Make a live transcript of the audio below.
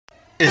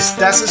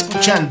Estás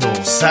escuchando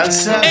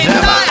Salsa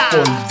Brava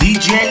con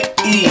DJ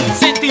E.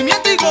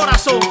 Sentimiento y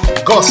corazón.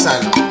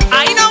 Gózalo.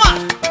 Ahí nomás.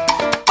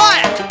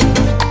 Oye.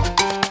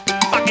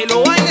 Pa' que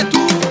lo bailes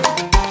tú.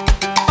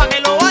 Pa'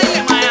 que lo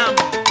baile Miami.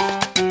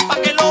 Pa'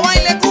 que lo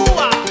baile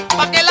Cuba.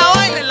 Pa' que la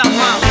bailen las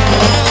manos.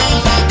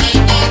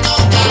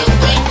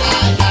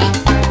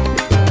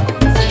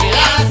 Se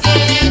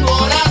hace de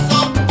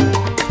corazón.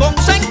 Con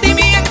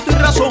sentimiento y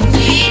razón.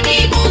 Si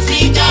mi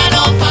música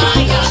no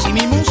falla, Si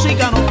mi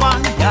música no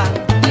falla.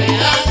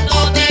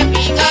 creándote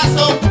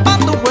Picasso. Pa'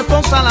 tu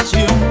cuerpo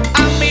salación.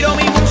 Admiro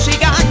mi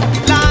música.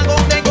 La hago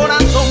de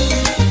corazón.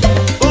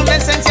 Con la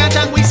esencia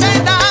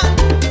changuiceta.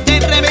 De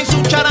revés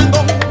su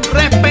charangón.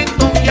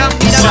 Respeto y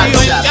admiración.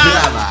 Salsa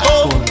Brava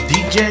con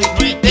DJ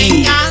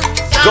E.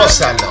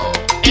 Gózalo.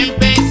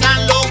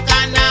 Empiezan los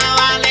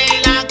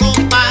carnavales, la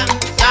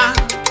comparsa,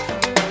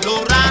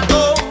 los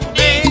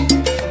ratones,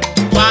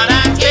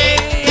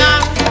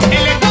 guarachean.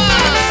 El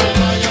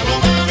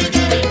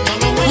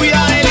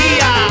Cuida de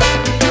Elías,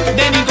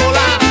 de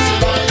Nicolás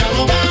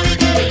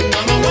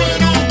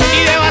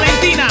y de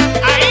Valentina,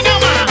 ahí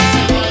nomás.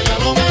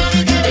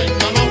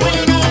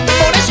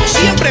 Por eso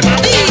siempre para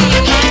ti.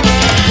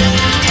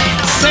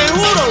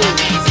 Seguro.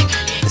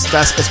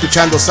 Estás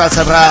escuchando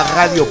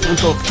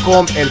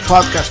salsabravaradio.com, el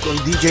podcast con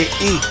DJ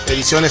E,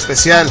 edición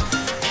especial.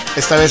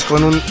 Esta vez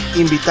con un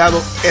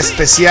invitado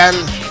especial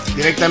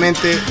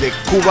directamente de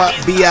Cuba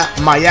vía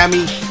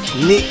Miami,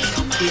 Nick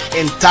y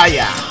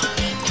Entaya.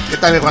 ¿Qué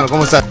tal, mi hermano?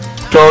 ¿Cómo estás?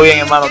 Todo bien,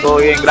 hermano, todo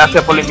bien.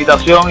 Gracias por la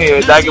invitación y de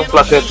verdad que un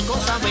placer.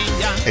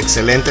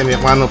 Excelente, mi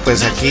hermano.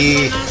 Pues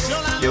aquí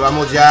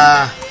llevamos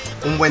ya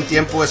un buen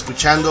tiempo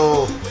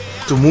escuchando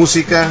tu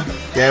música.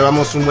 Ya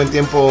llevamos un buen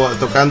tiempo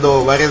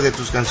tocando varias de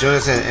tus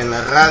canciones en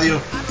la radio.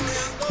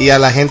 Y a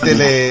la gente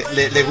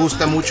le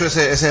gusta mucho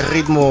ese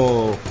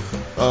ritmo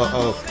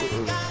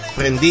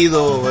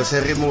prendido, ese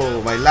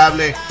ritmo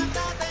bailable.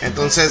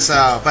 Entonces,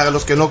 para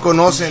los que no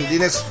conocen,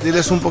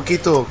 diles un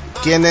poquito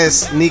quién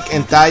es Nick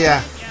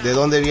Entaya, de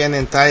dónde viene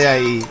Entaya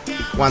y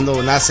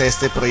cuándo nace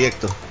este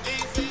proyecto.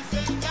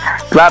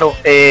 Claro,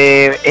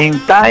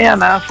 Entaya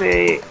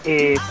nace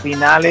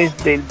finales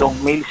del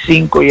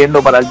 2005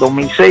 yendo para el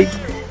 2006.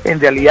 En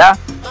realidad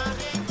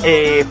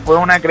fue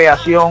una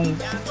creación.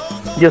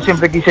 Yo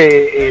siempre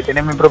quise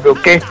tener mi propia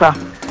orquesta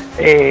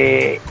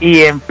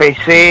y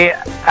empecé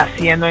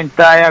haciendo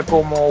Entaya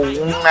como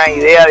una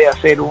idea de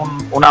hacer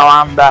una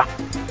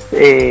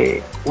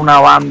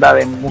banda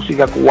de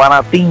música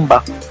cubana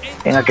timba.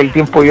 En aquel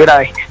tiempo yo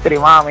era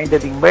extremadamente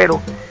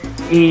timbero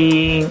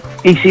y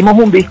hicimos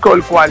un disco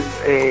el cual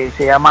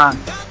se llama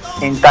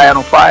Entaya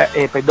no falla,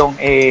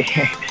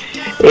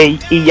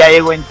 y ya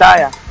llegó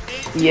Entaya,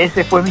 y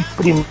ese fue mis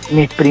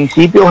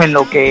principios en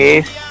lo que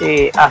es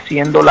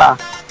haciendo la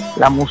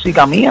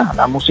música mía,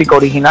 la música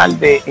original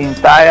de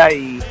Entaya,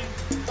 y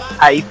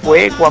ahí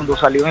fue cuando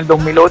salió en el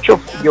 2008.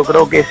 Yo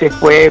creo que ese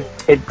fue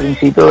el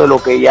principio de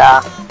lo que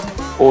ya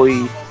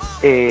hoy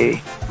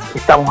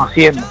estamos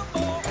haciendo.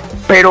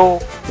 Pero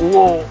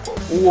hubo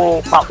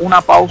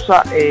una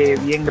pausa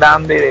bien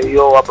grande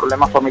debido a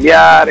problemas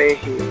familiares,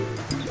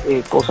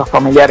 cosas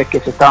familiares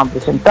que se estaban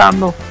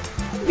presentando,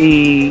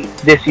 y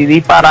decidí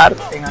parar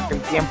en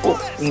aquel tiempo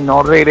y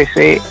no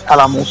regresé a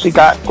la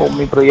música con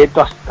mi proyecto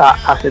hasta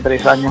hace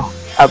 3 años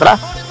atrás,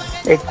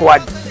 el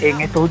cual en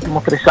estos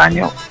últimos 3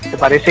 años me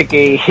parece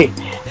que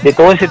de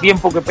todo ese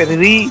tiempo que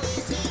perdí,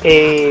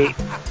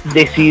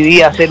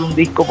 decidí hacer un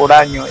disco por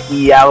año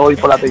y ya voy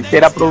por la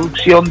 3ª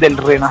producción del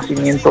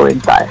renacimiento de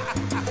Entaya.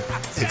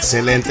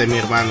 Excelente, mi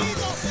hermano.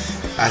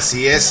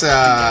 Así es,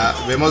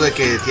 vemos de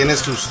que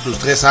tienes tus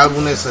 3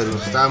 álbumes,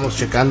 los estábamos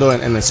checando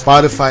en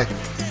Spotify.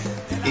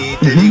 Y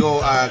te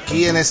digo,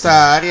 aquí en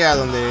esta área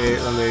donde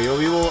yo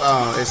vivo,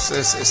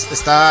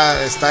 está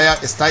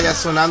ya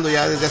sonando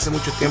ya desde hace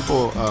mucho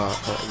tiempo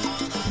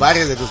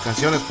varias de tus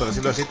canciones, por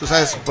decirlo así. Tú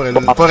sabes,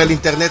 por el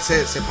internet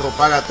se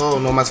propaga todo,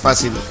 no más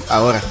fácil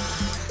ahora.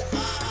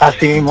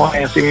 Así mismo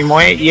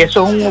es, y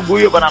eso es un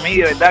orgullo para mí,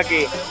 de verdad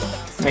que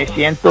me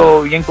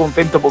siento bien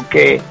contento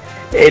porque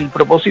el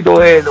propósito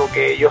de lo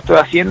que yo estoy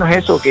haciendo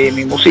es eso, que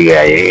mi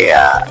música llegue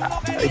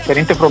a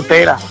diferentes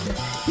fronteras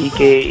y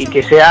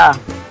que sea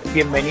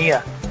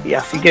bienvenida, y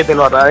así que te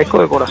lo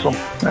agradezco de corazón,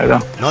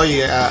 ¿verdad? No,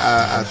 y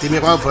a ti, mi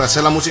hermano, por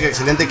hacer la música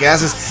excelente que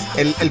haces.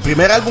 El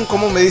primer álbum,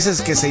 ¿cómo me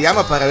dices que se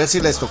llama? Para ver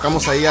si les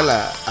tocamos ahí a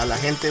la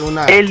gente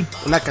una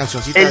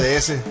cancioncita de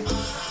ese.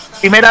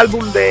 Primer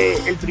álbum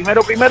el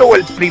primero o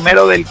el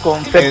primero del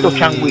concepto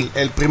Changui.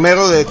 El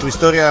primero de tu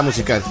historia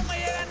musical.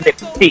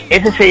 Sí,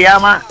 ese se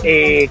llama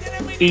Y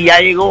ya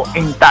llegó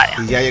Entaya.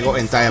 Y ya llegó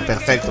Entaya,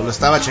 perfecto. Lo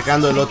estaba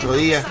checando el otro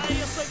día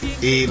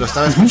y lo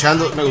estaba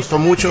escuchando. Me gustó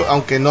mucho,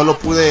 aunque no lo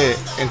pude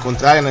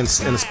encontrar en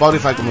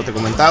Spotify, como te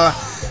comentaba.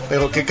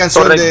 Pero qué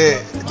canción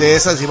de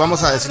esas, y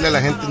vamos a decirle a la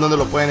gente dónde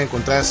lo pueden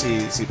encontrar,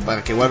 si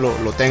para que igual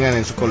lo tengan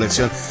en su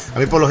colección. A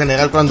mí por lo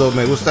general, cuando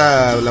me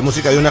gusta la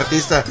música de un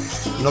artista,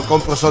 no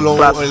compro solo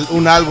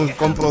un álbum,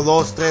 compro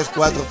 2, 3,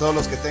 4, todos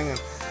los que tengan.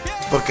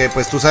 porque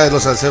pues tú sabes,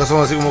 los salseros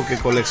somos así como que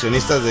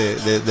coleccionistas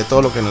de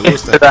todo lo que nos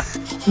gusta.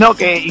 No,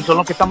 y son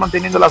los que están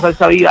manteniendo la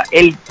salsa viva.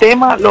 El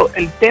tema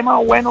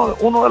bueno,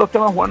 uno de los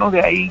temas buenos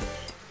de ahí,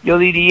 yo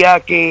diría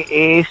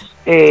que es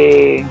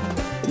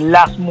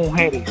las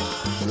mujeres.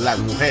 Las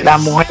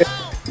mujeres.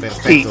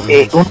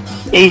 Perfecto.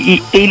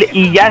 Sí,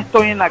 y ya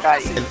estoy en la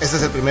calle. Este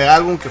es el primer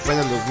álbum que fue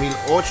en el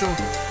 2008.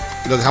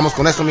 Y lo dejamos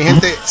con esto, mi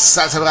gente.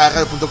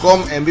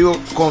 salsabragaradio.com en vivo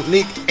con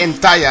Nick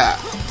Entaya,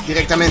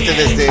 directamente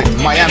desde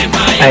Miami.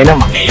 Ahí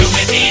nomás. Que yo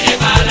me tire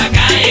para la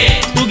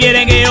calle. Tú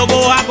quieres que yo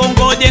coja con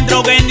coche,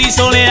 entro que en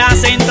Soledad,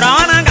 Centro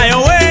Habana, Cayo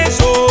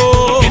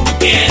Hueso. ¿Qué tú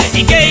quieres?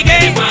 ¿Y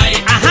qué?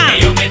 Ajá.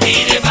 Que yo me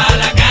tire para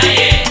la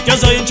calle. Yo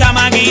soy un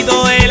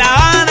chamaquito de La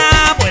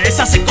Habana, puedes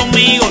hacer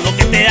conmigo lo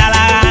que te da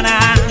la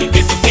gana. ¿Y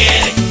qué tú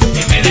quieres?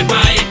 Que me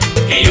desmaye,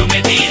 que yo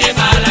me tire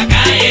para la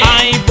calle.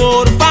 Ay,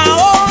 por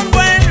favor,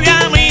 vuelve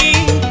a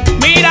mí,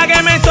 mira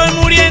que me estoy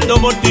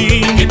muriendo por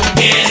ti. ¿Qué tú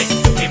quieres?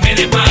 Que me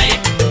desmaye,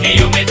 que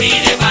yo me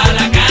tire para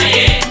la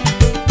calle.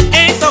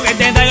 Esto que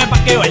te traigo es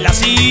pa' que bailes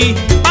así,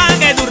 pa'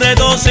 que tú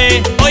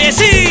retoses, oye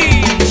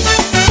sí.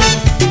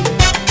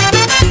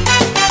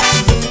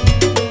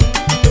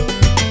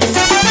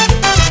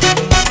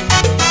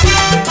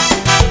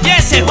 Y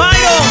ese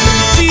bailo,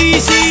 sí,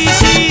 sí,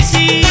 sí,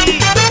 sí.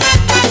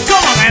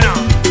 ¿Cómo que no?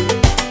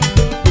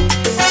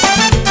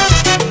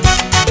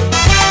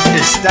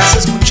 Estás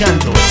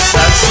escuchando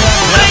Salsa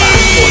Brava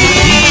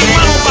Sí,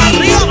 vamos para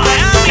arriba,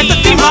 Miami. Esto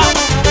es timba.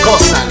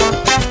 Gózalo.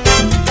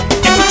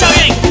 Escucha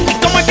bien, ¿y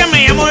cómo es que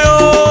me llamo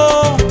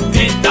yo?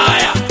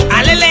 Entaya.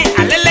 Alele,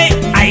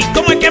 ay,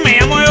 ¿cómo es que me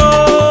llamo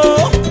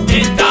yo?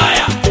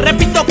 Entaya.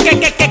 Repito, ¿qué?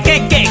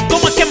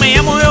 ¿Cómo es que me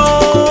llamo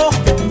yo?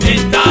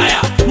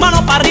 Entaya.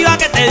 Mano para arriba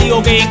que te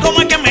digo que,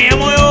 ¿cómo es que me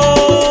llamo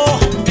yo?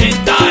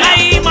 Entaya.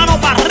 Ay, mano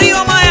para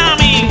arriba,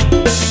 Miami.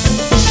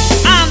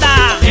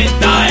 Anda.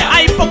 Entaya.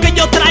 Ay, porque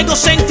yo traigo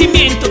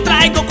sentimiento,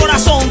 traigo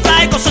corazón,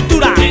 traigo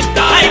soltura.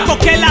 Entaya. Ay,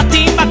 porque la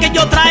timba que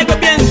yo traigo es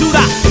bien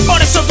dura.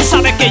 Por eso tú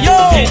sabes que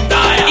yo.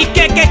 Entaya. ¿Y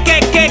qué?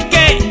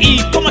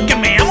 ¿Y cómo es que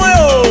me llamo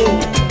yo?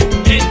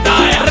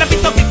 Entaya.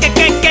 Repito,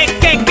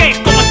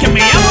 ¿qué? ¿Cómo es que me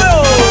llamo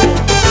yo?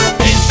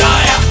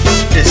 Entaya.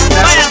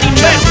 Estás Vaya,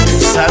 escuchando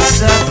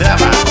Salsa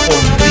Brava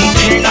con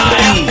DJ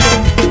Lee.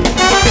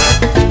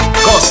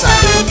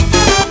 Gózalo.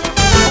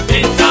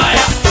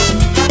 Entaya.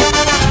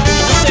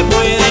 No se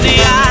puede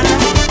negar.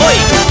 Hoy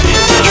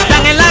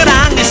están en la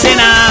gran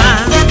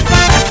escena.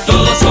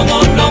 Todos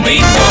somos lo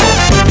mismo.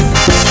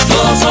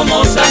 Todos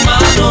somos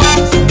hermanos.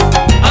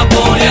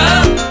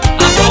 Apoya,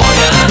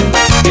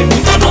 que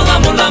juntos nos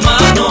damos la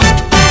mano.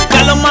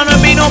 Carlos Manuel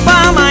vino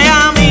pa'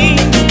 Miami.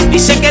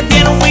 Dice que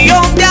tiene 1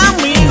 millón de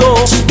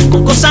amigos,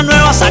 con cosas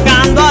nuevas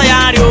sacando a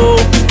diario.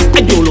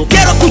 Ay, yo lo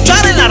quiero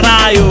escuchar en la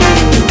radio.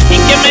 ¿Y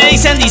qué me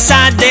dicen de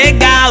Isaac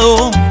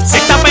Delgado? Se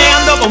está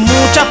pegando con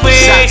mucha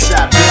fe.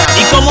 Salsa Brava.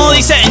 Y como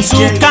dice en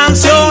sus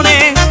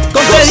canciones,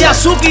 con 3 de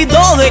azúcar y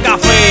 2 de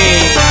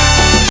café.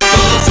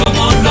 Todos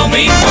somos lo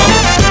mismo,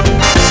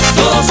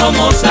 todos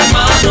somos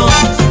hermanos.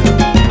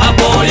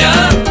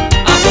 Apoya,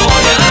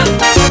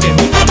 que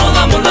juntos nos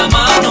damos la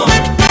mano.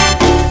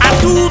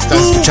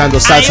 Estás escuchando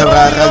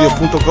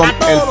salsabragaradio.com,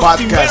 el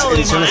podcast,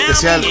 edición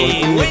especial con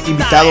un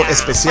invitado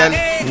especial,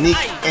 Nick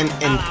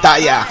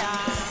Entaya,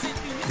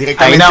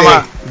 directamente Ahí nada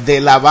más.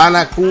 de La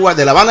Habana, Cuba.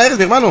 ¿De La Habana eres,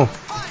 mi hermano?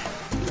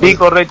 Sí,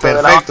 correcto. de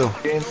La- Perfecto.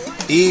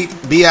 Y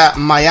vía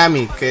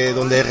Miami, que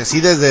donde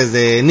resides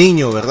desde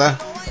niño, ¿verdad?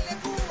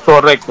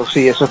 Correcto,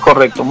 sí, eso es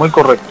correcto, muy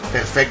correcto.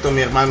 Perfecto,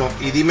 mi hermano.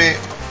 Y dime,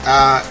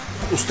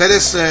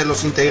 ustedes,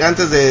 los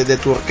integrantes de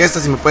tu orquesta,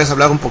 si me puedes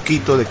hablar un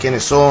poquito de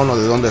quiénes son o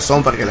de dónde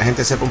son, para que la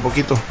gente sepa un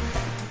poquito.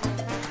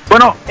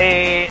 Bueno,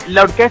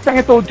 la orquesta en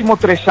estos últimos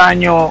 3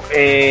 años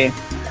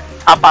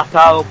ha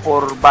pasado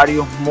por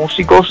varios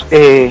músicos.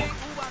 He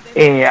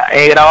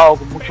grabado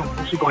con muchos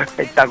músicos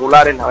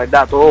espectaculares, la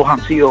verdad, todos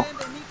han sido,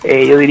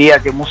 yo diría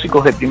que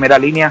músicos de primera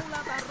línea.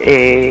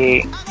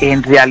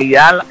 En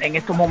realidad, en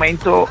estos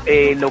momentos,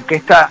 la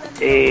orquesta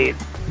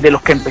de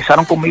los que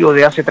empezaron conmigo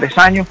de hace 3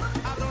 años,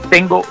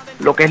 tengo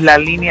lo que es la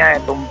línea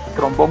de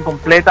trombón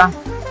completa,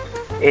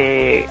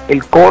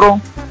 el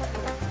coro,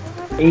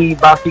 y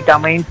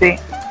básicamente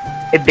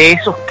de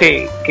esos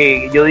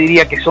que yo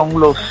diría que son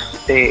los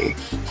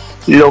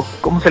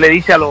 ¿cómo se le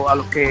dice a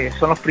los que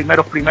son los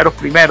primeros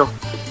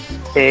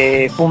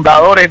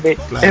fundadores del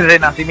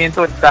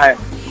renacimiento de esta?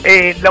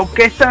 La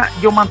orquesta,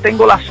 yo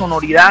mantengo la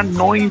sonoridad,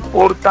 no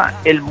importa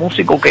el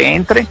músico que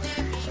entre,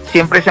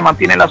 siempre se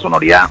mantiene la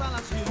sonoridad,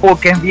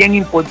 porque es bien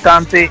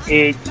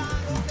importante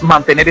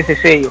mantener ese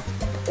sello.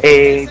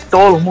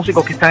 Todos los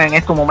músicos que están en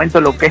estos momentos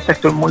en la orquesta,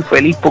 estoy muy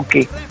feliz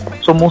porque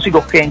son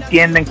músicos que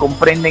entienden,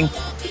 comprenden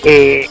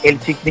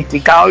el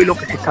significado y lo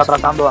que se está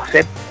tratando de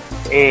hacer,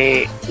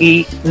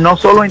 y no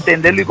solo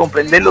entenderlo y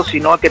comprenderlo,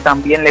 sino que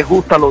también les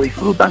gusta, lo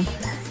disfrutan,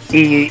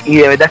 y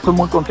de verdad estoy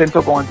muy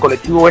contento con el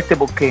colectivo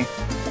porque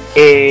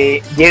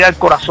llega al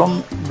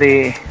corazón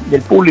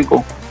del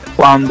público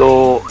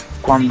cuando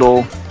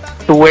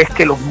tú ves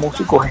que los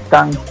músicos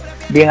están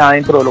bien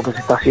adentro de lo que se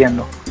está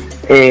haciendo.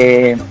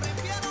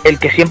 el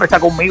que siempre está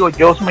conmigo,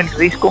 Josmel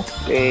Risco,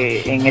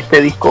 en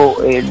este disco,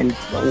 en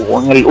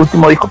el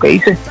último disco que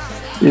hice,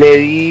 le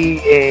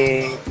di,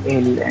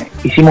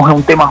 hicimos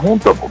un tema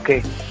juntos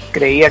porque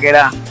creía que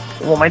era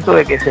un momento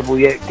de que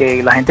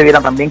que la gente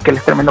viera también que él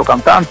es tremendo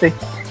cantante.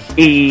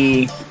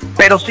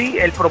 Pero sí,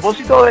 el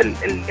propósito del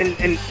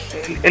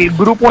el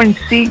grupo en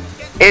sí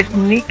es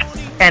Nick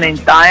and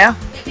Entire,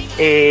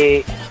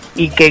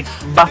 y que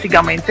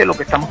básicamente lo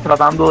que estamos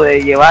tratando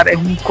de llevar es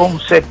un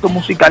concepto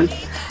musical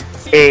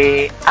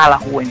a la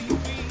juventud.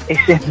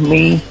 Ese es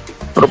mi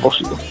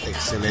propósito.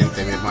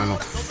 Excelente, mi hermano.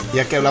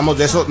 Ya que hablamos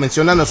de eso,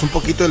 menciónanos un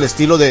poquito el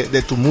estilo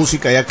de tu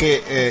música, ya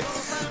que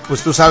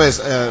pues tú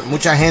sabes,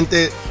 mucha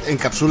gente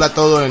encapsula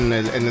todo en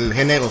el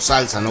género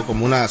salsa, ¿no?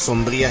 Como una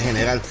sombría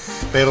general,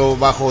 pero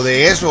bajo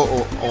de eso,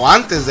 o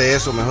antes de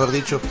eso, mejor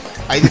dicho,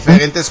 hay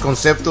diferentes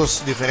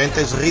conceptos,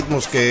 diferentes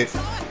ritmos que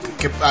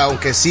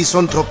aunque sí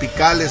son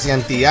tropicales y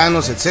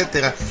antillanos,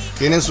 etcétera,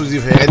 tienen sus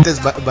diferentes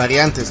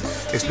variantes.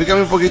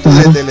 Explícame un poquito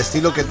del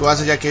estilo que tú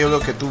haces, ya que yo lo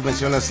que tú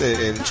mencionas,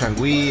 el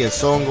changüí, el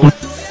songo,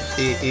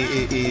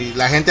 y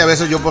la gente a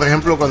veces, yo por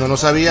ejemplo, cuando no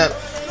sabía,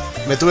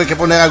 me tuve que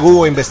poner a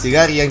Google a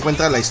investigar y ya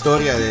encuentra la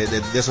historia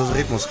de esos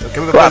ritmos. ¿Qué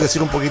me puedes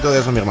decir un poquito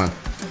de eso, mi hermano?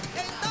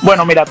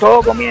 Bueno, mira,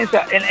 todo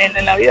comienza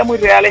en la vida muy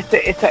real,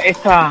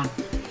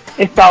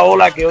 esta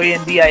ola que hoy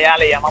en día ya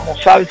le llamamos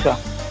salsa.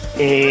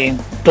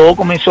 Todo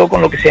comenzó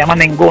con lo que se llaman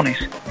nengones.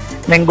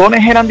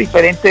 Nengones eran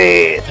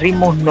diferentes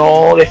ritmos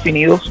no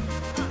definidos,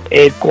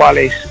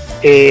 cuales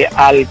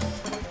al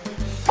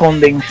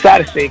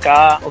condensarse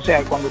o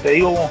sea, cuando te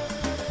digo,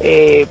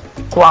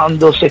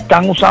 cuando se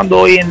están usando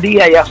hoy en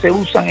día, ya se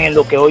usan en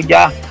lo que hoy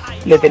ya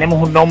le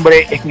tenemos un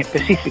nombre en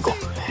específico.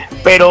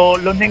 Pero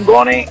los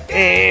nengones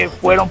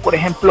fueron, por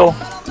ejemplo,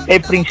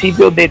 el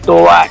principio de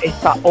toda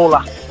esta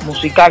ola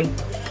musical,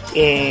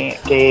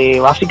 que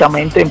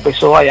básicamente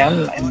empezó allá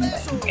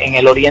en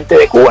el oriente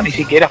de Cuba, ni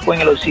siquiera fue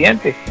en el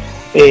occidente.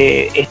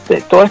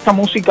 Toda esta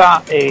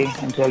música,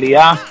 en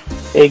realidad,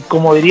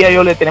 como diría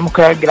yo, le tenemos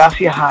que dar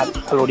gracias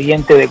al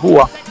oriente de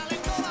Cuba.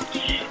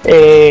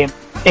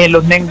 En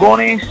los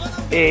nengones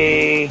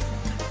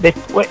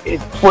después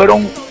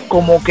fueron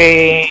como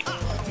que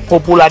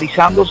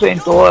popularizándose en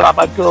toda la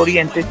parte de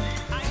oriente,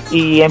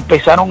 y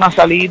empezaron a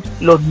salir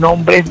los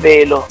nombres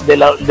de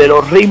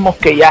los ritmos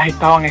que ya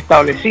estaban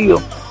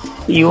establecidos,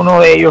 y uno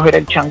de ellos era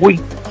el changüí,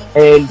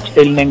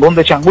 el nengón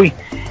de changüí.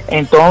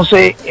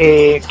 Entonces,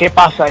 ¿qué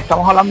pasa?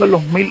 Estamos hablando de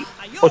los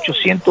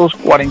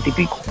 1840 y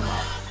pico.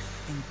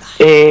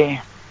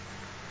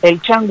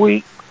 El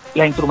changüí,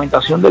 la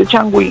instrumentación del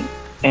changüí,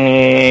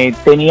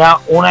 tenía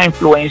una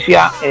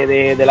influencia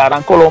de la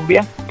Gran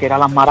Colombia, que eran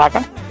las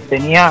maracas.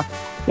 Tenía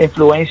una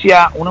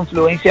influencia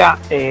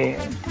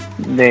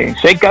de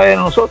cerca de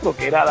nosotros,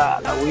 que era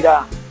la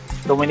guira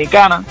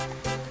dominicana,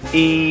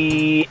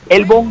 y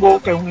el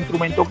bongo, que es un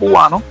instrumento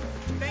cubano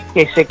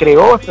que se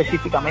creó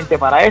específicamente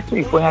para esto,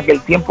 y fue en aquel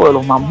tiempo de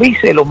los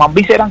mambises. Los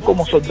mambises eran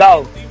como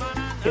soldados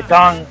que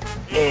estaban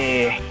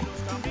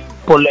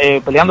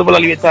peleando por la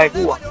libertad de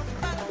Cuba,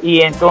 y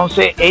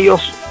entonces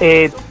ellos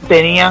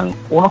tenían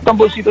unos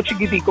tamborcitos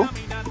chiquiticos.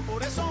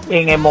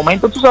 En el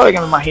momento, tú sabes que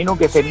me imagino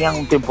que tenían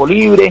un tiempo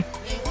libre,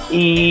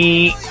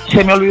 y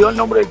se me olvidó el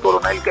nombre del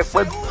coronel que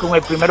fue con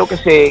el primero que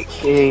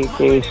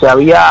se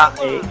había,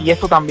 y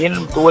esto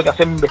también tuve que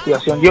hacer mi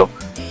investigación yo,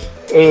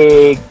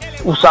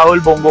 usado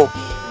el bongo.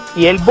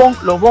 Y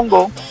los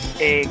bongos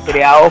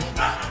creados,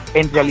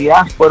 en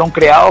realidad fueron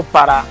creados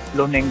para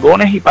los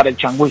nengones y para el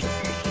changüí.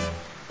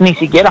 Ni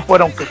siquiera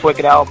fue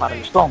creado para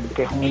el son,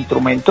 que es un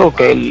instrumento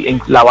que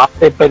la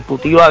base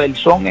percutiva del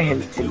son es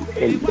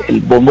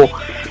el bongo.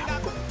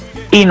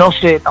 Y no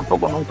sé,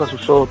 tampoco nunca se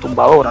usó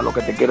tumbadora, lo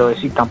que te quiero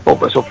decir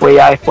tampoco. Eso fue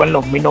ya después en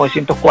los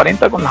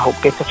 1940 con las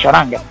orquestas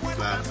charangas.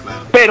 Claro.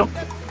 Pero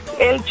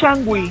el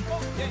changüí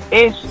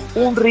es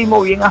un ritmo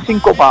bien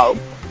asincopado,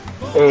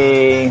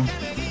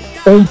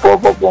 un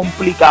poco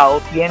complicado.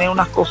 Tiene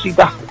unas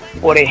cositas,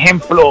 por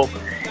ejemplo,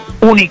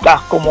 únicas,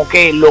 como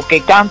que lo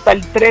que canta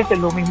el 3 es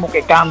lo mismo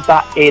que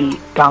canta el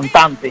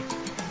cantante.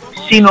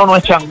 Si no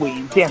es changüí,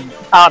 ¿entiendes?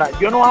 Ahora,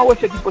 yo no hago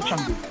ese tipo de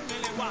changüí.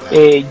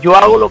 Yo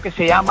hago lo que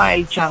se llama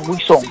el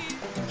changüizón.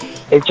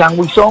 El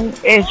changüizón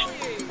es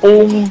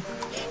un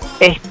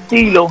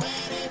estilo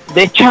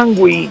de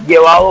changüí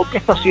llevado a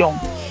orquestación,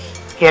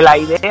 que la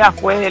idea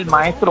fue del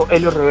maestro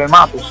Helio Rebe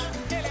Matos,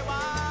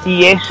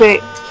 y ese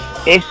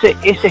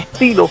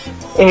estilo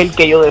es el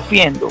que yo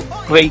defiendo.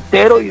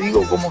 Reitero y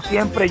digo, como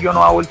siempre, yo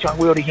no hago el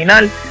changüí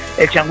original.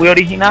 El changüí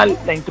original,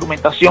 la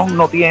instrumentación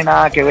no tiene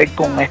nada que ver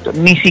con esto,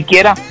 ni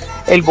siquiera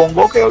el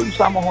bongo que hoy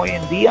usamos hoy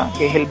en día,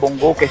 que es el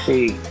bongo que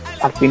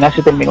al final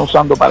se terminó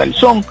usando para el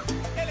son,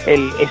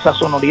 esa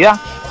sonoridad.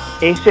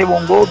 Ese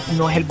bongo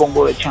no es el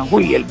bongo de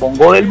changüí. El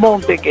bongo del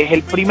monte, que es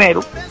el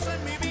primero,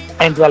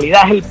 en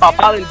realidad es el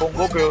papá del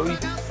bongo que hoy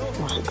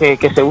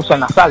que se usa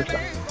en la salsa.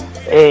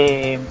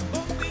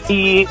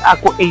 Y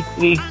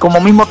como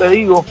mismo te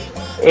digo,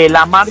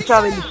 la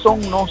marcha del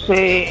son no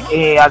se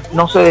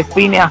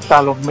define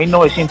hasta los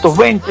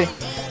 1920,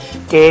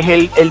 que es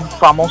el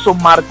famoso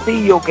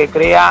martillo que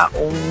crea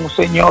un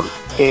señor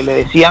que le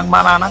decían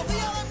Manana,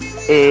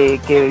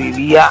 que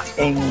vivía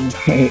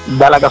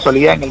da la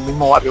casualidad en el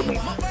mismo barrio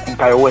mismo, en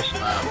Cayo Hueso.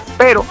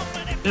 Pero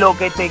lo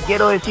que te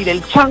quiero decir,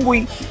 el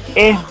changüí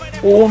es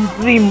un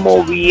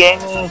ritmo bien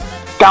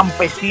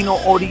campesino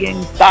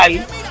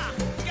oriental,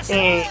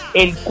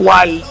 el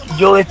cual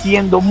yo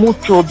defiendo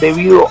mucho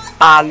debido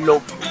a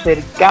lo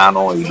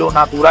cercano y lo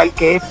natural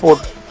que es por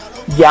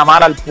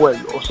llamar al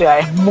pueblo. O sea,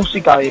 es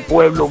música de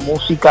pueblo,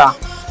 música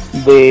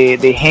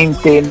de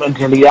gente. En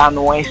realidad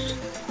no es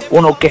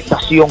una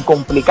orquestación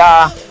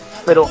complicada,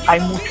 pero hay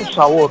mucho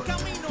sabor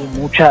y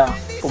mucha,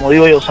 como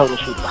digo yo,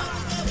 sabrosura.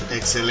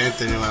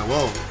 Excelente, mi hermano.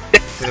 Wow.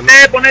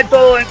 Debe poner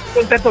todo en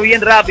contexto bien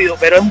rápido,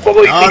 pero es un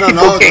poco difícil.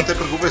 No te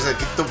preocupes,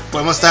 aquí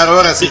podemos estar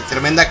horas. Sí,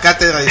 tremenda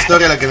cátedra de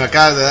historia la que me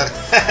acabas de dar.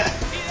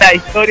 La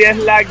historia es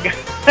larga.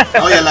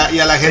 No, y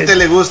a la gente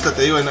le gusta,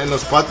 te digo, en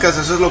los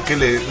podcasts eso es lo que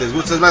les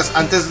gusta. Es más,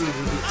 antes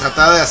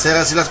trataba de hacer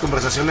así las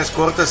conversaciones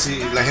cortas y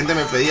la gente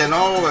me pedía,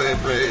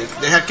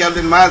 deja que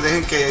hablen más,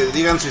 dejen que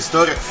digan su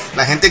historia.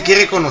 La gente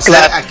quiere conocer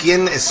a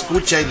quien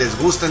escucha y les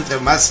gusta, entre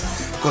más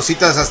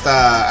cositas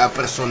hasta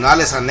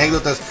personales,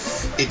 anécdotas.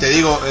 Y te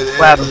digo,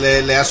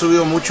 le ha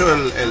subido mucho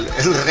el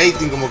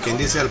rating, como quien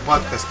dice, al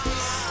podcast.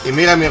 Y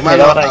mira, mi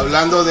hermano,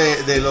 hablando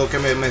de lo que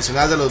me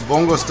mencionabas de los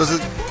bongos, entonces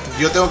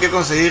yo tengo que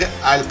conseguir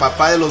al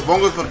papá de los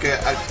bongos, porque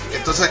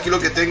entonces aquí lo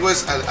que tengo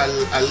es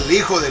al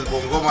hijo del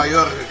bongo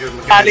mayor que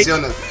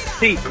mencionas.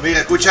 Sí. Mira,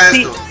 escucha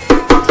esto.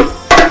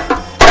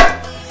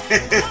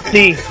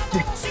 Sí.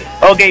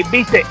 Ok,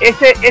 viste,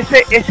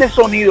 ese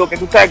sonido que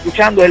tú estás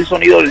escuchando es el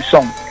sonido del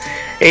son.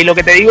 Lo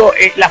que te digo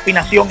es la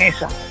afinación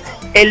esa.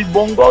 El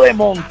bongo de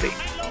monte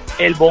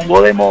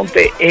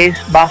es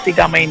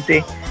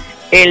básicamente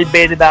el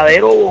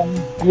verdadero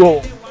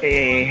bongo.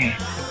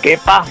 ¿Qué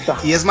pasa?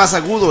 ¿Y es más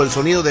agudo el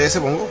sonido de ese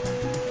bongo?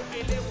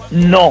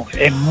 No,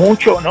 es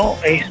mucho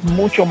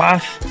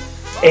más,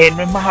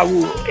 no es más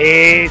agudo,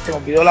 se me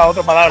olvidó la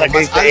otra palabra que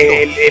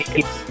dice,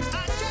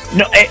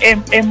 no,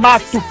 es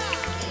más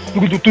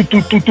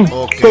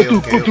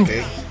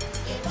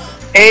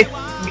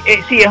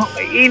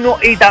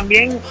y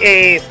también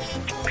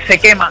se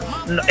quema,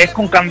 es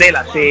con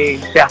candela,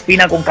 se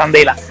afina con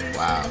candela.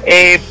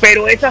 Wow.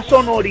 Pero esa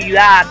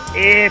sonoridad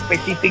es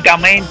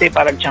específicamente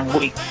para el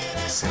changüí.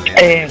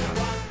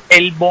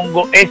 El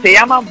bongo, se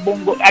llama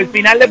bongo, al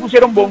final le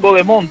pusieron bongo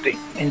de monte,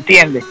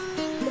 ¿entiendes?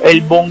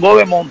 El bongo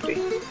de monte,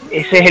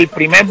 ese es el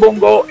primer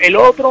bongo. El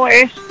otro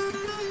es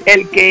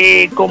el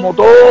que, como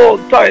todo,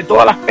 ¿sabes?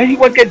 Es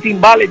igual que el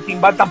timbal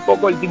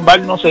tampoco, el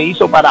timbal no se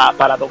hizo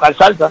para tocar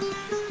salsa.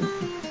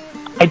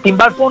 El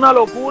timbal fue una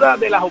locura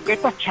de las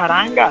orquestas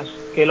charangas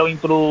que lo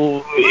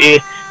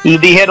y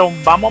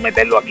dijeron, vamos a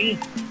meterlo aquí.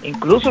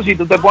 Incluso si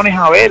tú te pones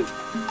a ver,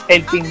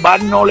 el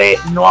timbal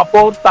no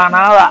aporta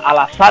nada a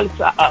la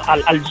salsa,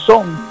 al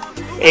son.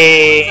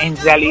 En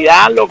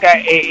realidad lo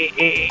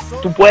que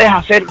tú puedes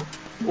hacer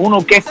una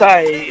orquesta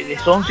de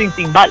son sin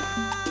timbal.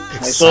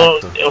 Eso,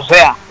 o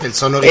sea, el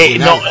son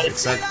original.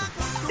 Exacto.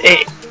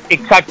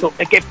 Exacto.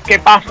 ¿Qué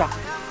pasa?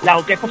 Las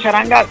orquestas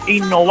charangas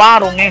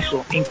innovaron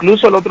eso.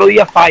 Incluso el otro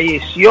día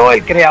falleció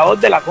el creador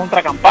de la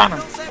contracampana.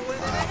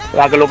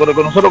 Lo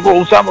que nosotros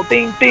usamos,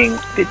 ting, ting,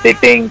 ting, ting,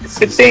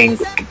 ting,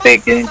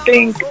 ting, ting,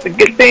 ting,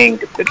 ting,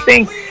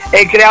 ting.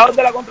 El creador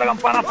de la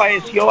contracampana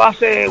falleció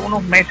hace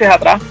unos meses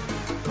atrás,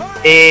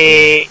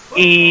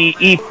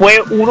 y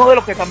fue uno de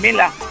los que también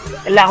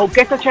las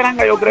orquestas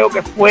charanga, yo creo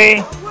que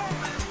fue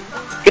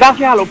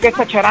gracias a la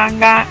orquesta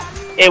charanga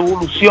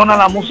evoluciona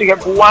la música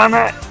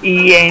cubana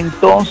y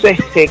entonces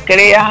se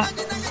crea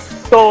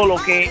todo lo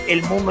que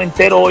el mundo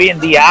entero hoy en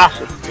día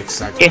hace.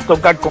 Exacto. Que es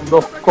tocar con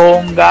dos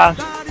congas,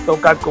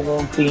 tocar con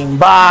un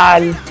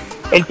timbal.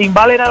 El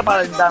timbal era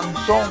para el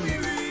danzón.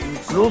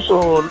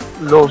 Incluso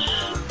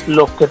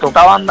los que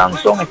tocaban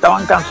danzón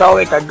estaban cansados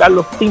de cargar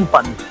los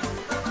tímpanos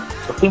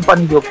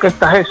de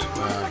orquestas, eso.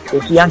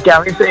 Decían que a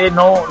veces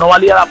no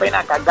valía la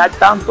pena cargar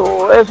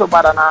tanto eso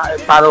para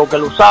lo que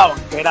lo usaban,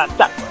 que era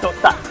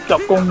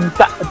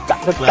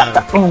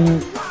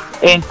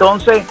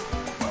entonces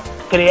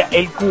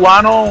el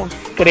cubano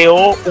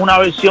creó una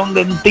versión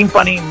de un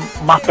tímpano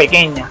más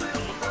pequeña,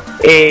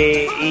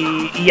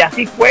 y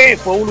así fue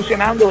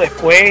evolucionando.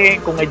 Después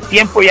con el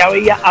tiempo ya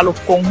veía a los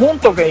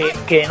conjuntos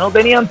que no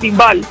tenían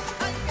timbal,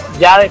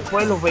 ya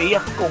después los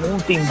veías con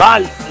un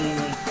timbal,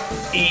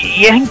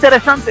 y es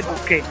interesante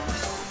porque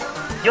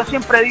yo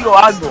siempre digo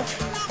algo,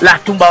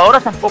 las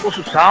tumbadoras tampoco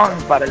se usaban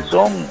para el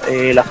son,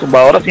 las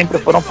tumbadoras siempre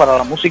fueron para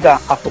la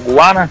música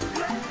afrocubana,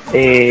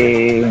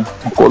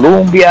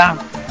 Colombia,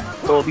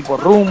 todo tipo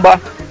de rumba,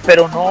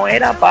 pero no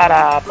era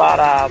para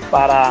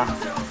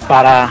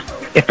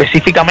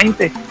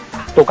específicamente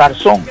tocar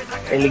son.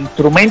 El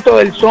instrumento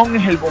del son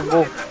es el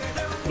bongo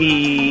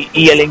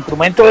y el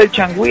instrumento del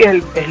changüí es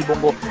el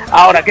bongo.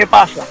 Ahora, ¿qué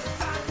pasa?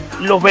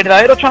 Los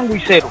verdaderos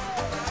changüiceros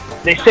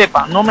de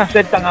cepa no me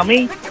aceptan a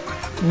mí,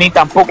 ni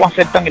tampoco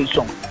aceptan el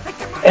son.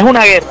 Es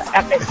una guerra,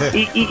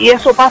 y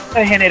eso pasa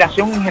de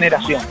generación en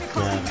generación.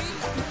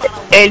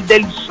 El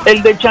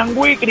del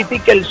changüí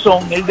critica el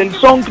son, el del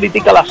son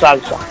critica la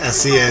salsa.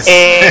 Así es.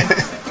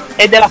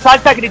 el de la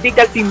salsa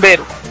critica al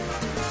timbero.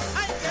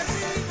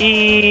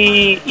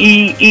 Y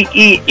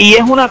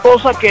es una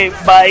cosa que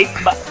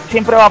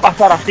siempre va a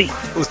pasar así.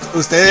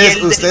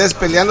 Ustedes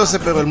peleándose,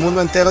 pero el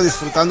mundo entero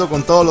disfrutando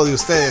con todo lo de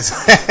ustedes.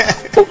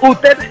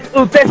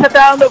 Usted se está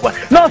dando cuenta.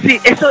 No, sí,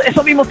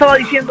 eso mismo estaba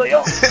diciendo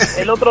yo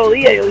el otro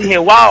día. Yo dije,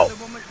 wow.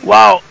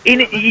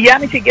 Y ya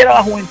ni siquiera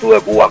la juventud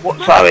de Cuba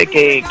sabe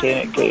que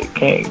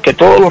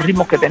todos los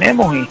ritmos que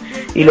tenemos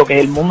y lo que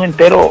el mundo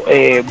entero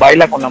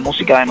baila con la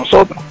música de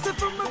nosotros.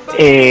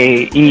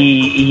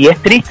 Y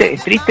es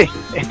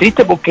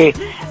triste porque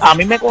a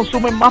mí me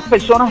consumen más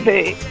personas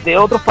de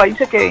otros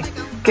países que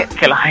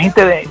la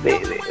gente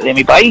de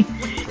mi país.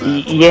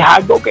 Y es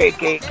algo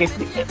que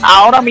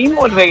ahora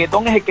mismo el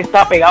reggaetón es el que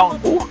está pegado en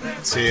Cuba.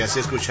 Sí, así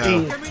he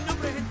escuchado.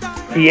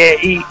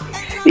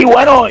 Y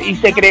bueno, y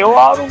se creó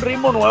ahora un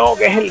ritmo nuevo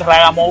que es el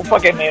ragamuffin,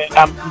 que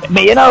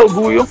me llena de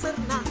orgullo,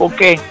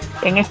 porque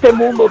en este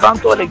mundo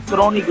tanto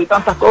electrónico y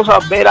tantas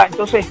cosas, verá,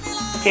 entonces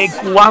que el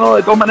cubano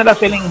de todas maneras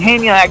se le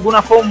ingenia de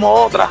alguna forma u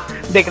otra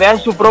de crear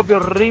su propio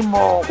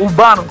ritmo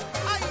urbano.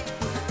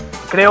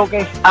 Creo que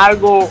es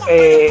algo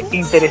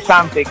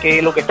interesante,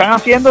 que lo que están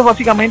haciendo es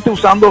básicamente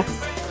usando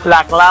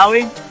la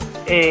clave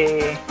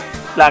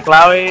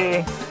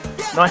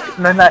no es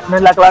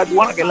la clave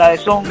cubana, que es la de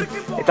son.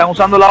 Están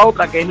usando la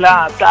otra, que es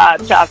la la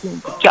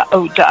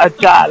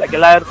que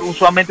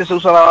usualmente se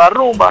usa para la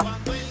rumba,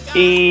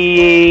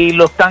 y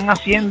lo están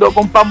haciendo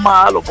con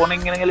palmada, lo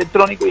ponen en el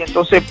electrónico y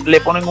entonces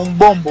le ponen un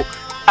bombo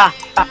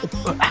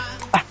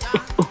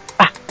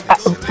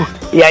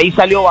y ahí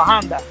salió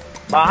bajanda,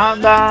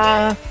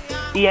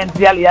 y en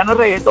realidad no es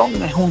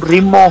reggaetón, es un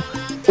ritmo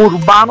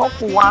urbano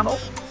cubano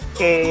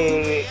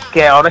que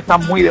ahora está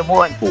muy de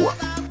moda en Cuba.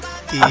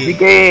 Así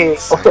que,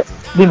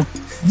 dime.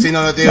 Sí,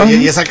 no, tío,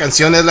 y esa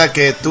canción es la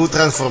que tú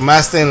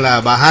transformaste en la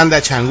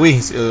bajanda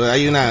changüí.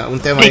 Hay un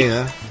tema ahí,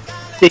 ¿no?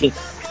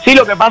 Sí,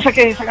 lo que pasa es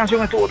que esa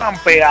canción estuvo tan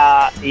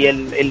pegada y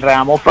el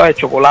ragamuffin de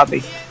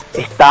Chocolate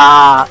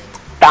está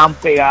tan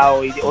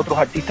pegado, y otros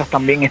artistas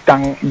también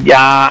están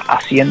ya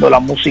haciendo la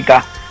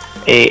música,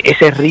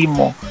 ese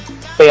ritmo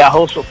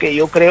pegajoso, que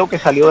yo creo que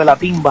salió de la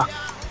timba.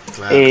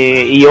 Claro.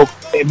 Y yo,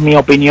 en mi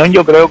opinión,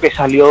 yo creo que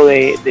salió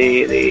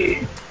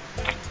de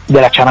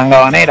la charanga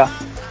habanera,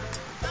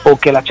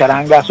 porque la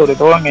charanga, sobre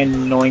todo en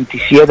el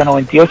 97,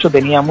 98,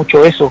 tenía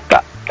mucho eso.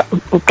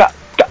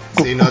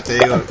 Sí, no, te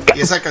digo,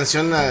 y esa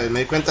canción, me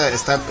di cuenta,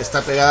 está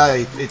pegada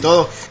y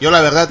todo. Yo la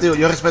verdad, tío,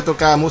 yo respeto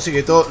cada música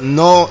y todo.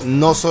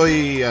 No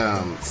soy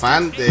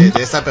fan de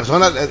esta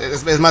persona,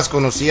 es más,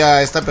 conocí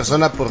a esta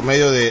persona por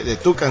medio de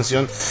tu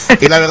canción,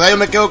 y la verdad yo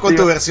me quedo con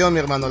tu versión, mi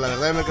hermano, la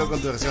verdad yo me quedo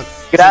con tu versión.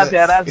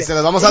 Gracias. Y se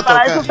las vamos a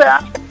tocar.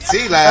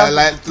 Sí,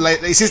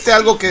 hiciste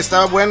algo que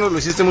estaba bueno, lo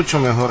hiciste mucho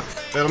mejor.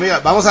 Pero mira,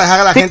 vamos a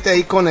dejar a la gente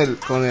ahí con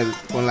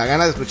la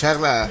gana de escuchar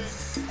la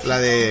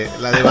de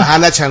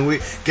Bajanda Changüí.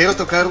 Quiero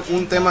tocar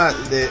un tema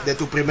de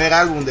tu primer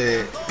álbum,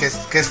 que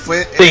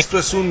fue sí. Esto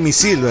es un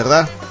misil,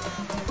 ¿verdad?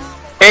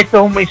 Esto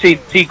es un misil,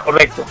 sí,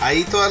 correcto.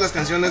 Ahí todas las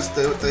canciones,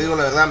 te digo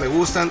la verdad, me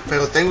gustan,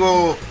 pero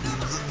tengo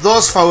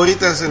dos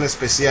favoritas en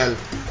especial.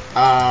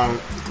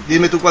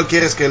 Dime tú cuál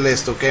quieres que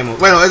les toquemos.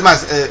 Bueno, es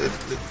más,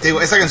 te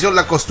digo, esa canción,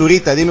 La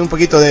Costurita, dime un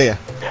poquito de ella.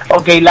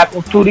 Ok, La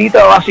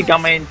Costurita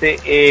básicamente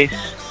es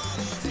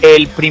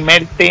el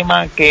primer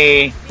tema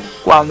que,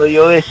 cuando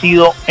yo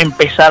decido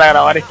empezar a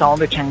grabar esta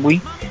onda de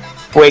Changüí,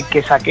 fue el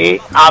que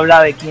saqué.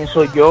 Habla de quién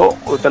soy yo,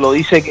 te lo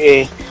dice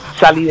que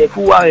salí de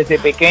Cuba desde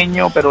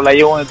pequeño, pero la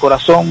llevo en el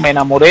corazón. Me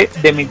enamoré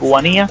de mi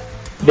cubanía,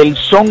 del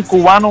son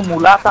cubano,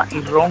 mulata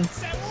y ron.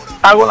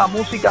 Hago la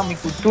música, mi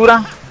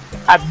cultura,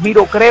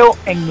 admiro, creo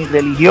en mi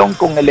religión,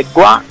 con el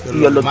Ecuá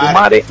y el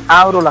Lotumare,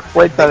 abro las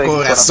puertas de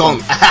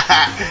corazón.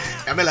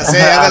 Ya me la sé,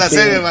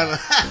 mi hermano.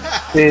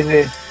 Sí.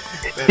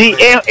 Sí,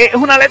 es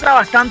una letra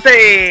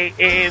bastante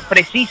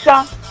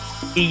precisa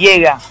y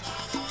llega.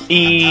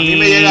 Y a mí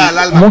me llega al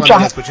alma cuando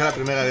la escuché la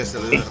primera vez, de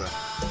verdad.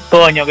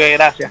 Toño, que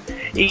gracias.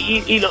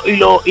 Y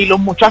los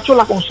muchachos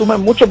la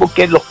consumen mucho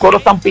porque los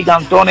coros están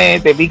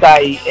picantones, te pica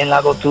ahí en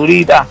La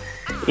Costurita.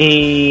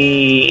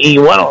 Y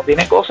bueno,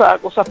 tiene cosas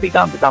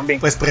picantes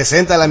también. Pues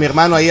preséntala, mi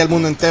hermano, ahí al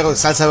mundo entero,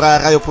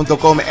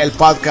 salsabravaradio.com, el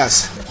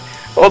podcast.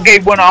 Ok,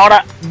 bueno,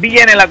 ahora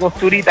viene La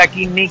Costurita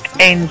aquí, Nick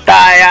en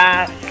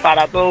Talla,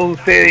 para todos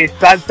ustedes,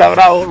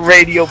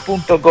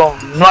 salsabravaradio.com.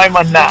 No hay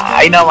más nada,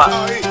 ahí nada más.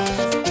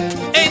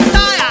 En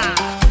Talla,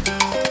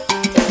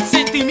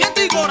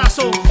 sentimiento y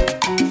corazón.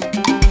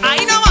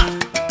 Ahí nada más.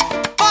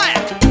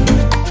 Vaya,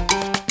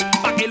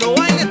 pa' que lo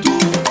bailes tú,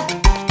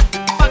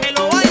 pa' que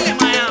lo baile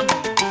Miami,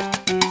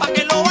 pa'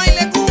 que lo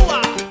baile Cuba,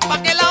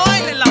 pa' que la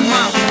bailen las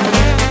manos.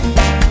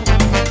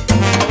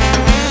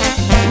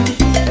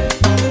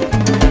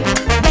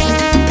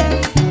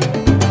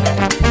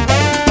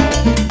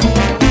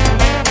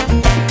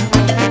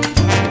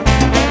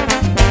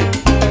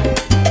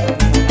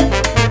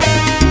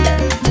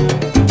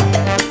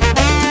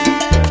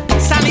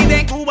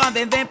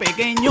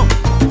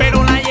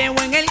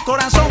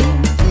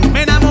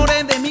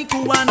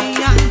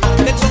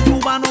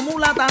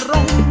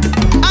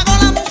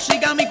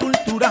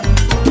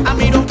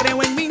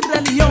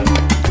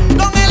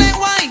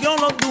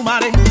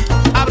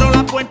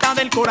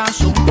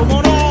 corazón,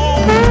 como no.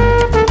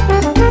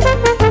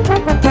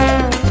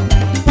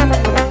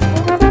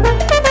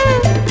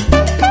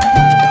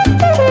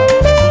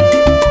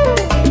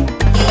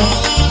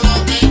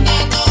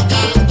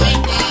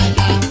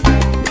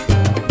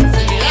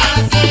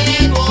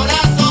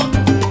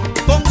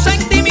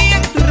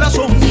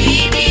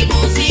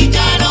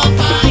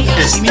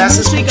 Estás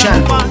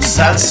escuchando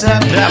Salsa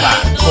Brava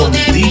con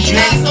DJ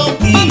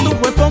y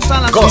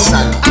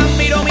Gózalo.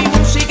 Admiro mi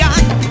música,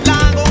 la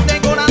hago de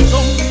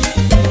corazón,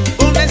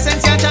 con la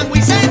esencia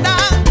changuiceta,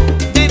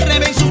 de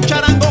revés su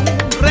charangón,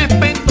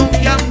 respeto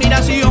y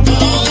admiración.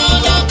 Todo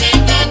lo que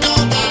está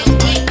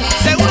tocando en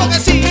casa Seguro que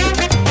sí,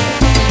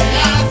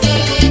 hace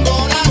de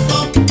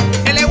corazón.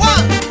 L1,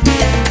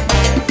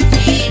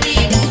 Si mi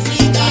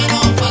música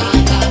no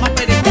falla, más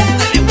perejón,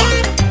 L1.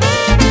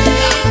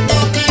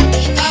 dándote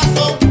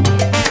Picasso.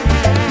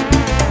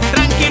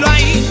 Tranquilo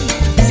ahí,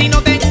 si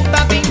no te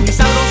gusta a ti mi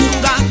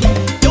sabrosura,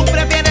 yo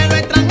prefiero lo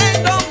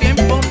extranjero bien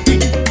por ti.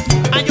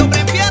 Ah, yo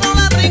prefiero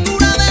la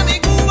ricura de mi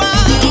Cuba.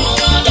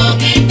 Todo lo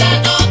que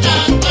está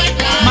tocando en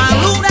casa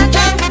Madura,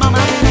 chamba,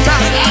 madura.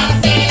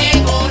 hace de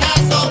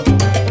corazón.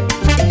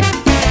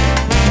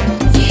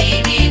 Si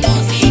mi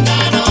música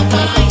no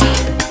falla,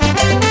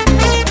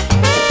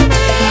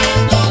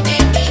 dándote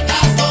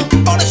Picasso.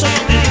 Por eso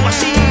yo te digo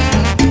así,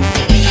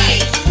 Te pica ahí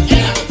en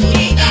la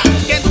posturita,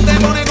 que tú te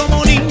pones como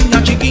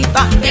niña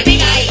chiquita. te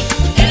pica ahí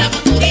en la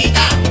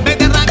posturita,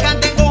 Vete a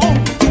arrancarte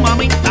con tu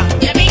mamita.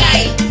 te pica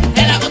ahí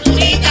en la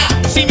posturita,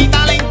 Si mi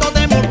talento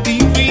te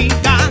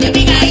mortifica, te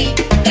pica ahí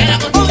en la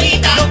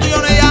posturita, lo tuyo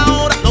no es de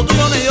ahora, lo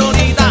tuyo no es de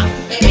ahorita.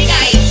 te pica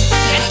ahí en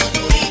la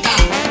posturita,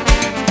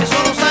 Eso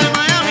lo sabe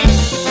Miami,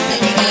 te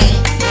pica ahí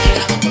en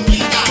la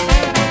posturita,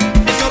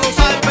 eso lo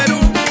sabe Perú,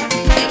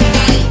 te pica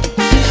ahí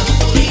en la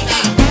posturita,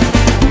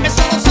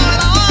 eso lo sabe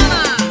La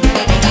Habana.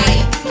 te pica ahí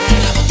en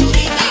la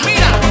posturita.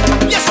 Mira,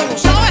 y eso lo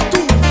sabes tú.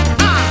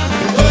 Ah,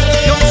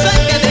 yo sé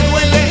que te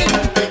duele,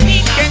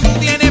 que tú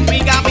tienes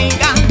pica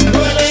pica.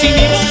 Si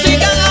mi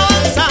música no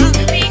avanza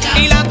y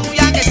la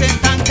tuya que se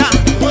estanca,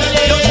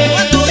 yo sigo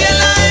estudiando en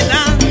la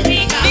ENA,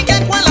 ni que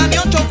escuela ni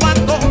 8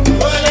 cuartos.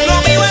 Lo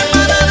mío es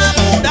banana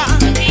pura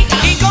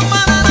y con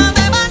banana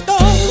de banco.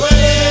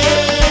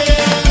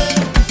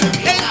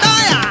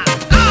 Estalla,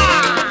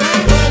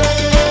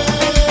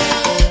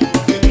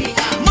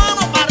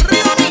 mano para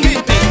arriba mi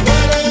gente.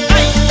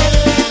 Ay,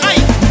 ay,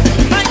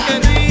 ay, qué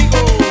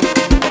rico.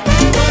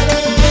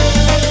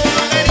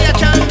 Quería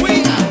changüí,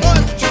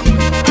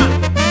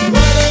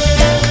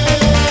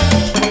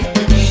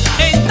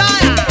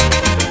 Estalla.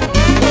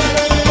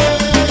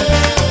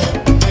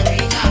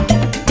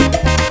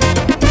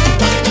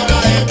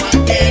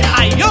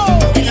 Ay, yo.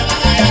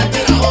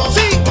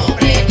 Sí.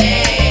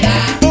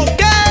 ¿Por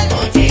qué?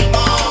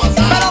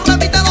 Pero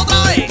repítelo otra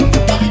vez. Escucha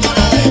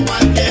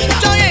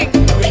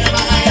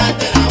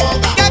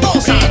bien.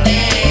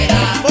 ¿Qué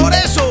cosa? Por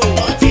eso. Que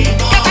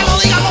te lo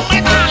diga con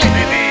metales,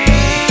 bebé.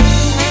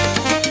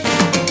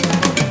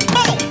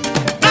 Vamos.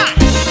 Ah.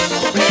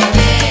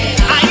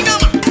 Ahí nada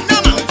más.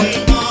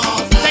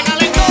 Se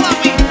calentó la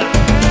pista.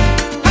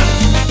 Ah.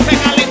 Se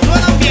calentó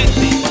el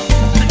ambiente.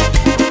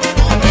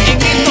 En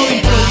esto de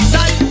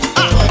improvisar. Ah.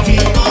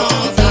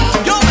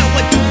 Yo me he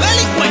vuelto un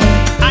delincuente.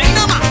 Ahí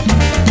nada más. Ahí nada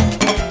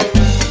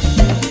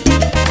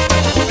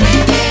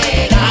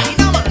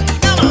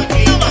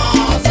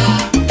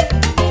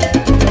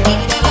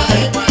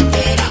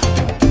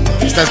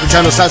más. Está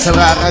escuchando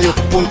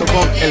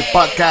salsabravadio.com, el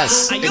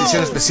podcast,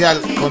 edición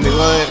especial con mi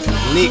brother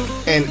Nick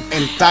en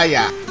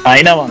Entaya.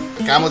 Ahí nada más.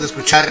 Acabamos de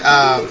escuchar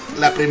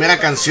la primera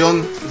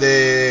canción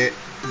de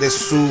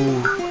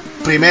su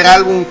primer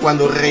álbum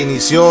cuando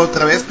reinició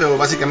otra vez, pero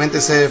básicamente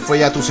ese fue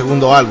ya tu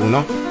segundo álbum,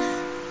 ¿no?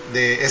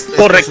 De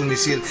esto es un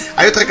misil.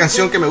 Hay otra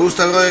canción que me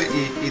gusta, brother,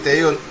 y te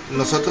digo,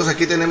 nosotros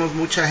aquí tenemos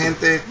mucha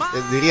gente,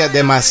 diría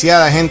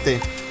demasiada gente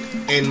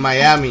en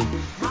Miami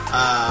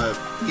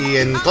y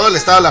en todo el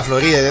estado de la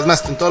Florida, es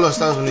más, en todos los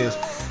Estados Unidos.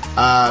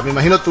 Me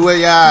imagino tú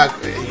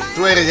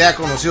eres ya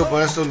conocido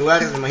por estos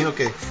lugares, me imagino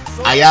que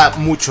allá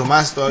mucho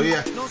más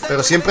todavía,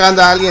 pero siempre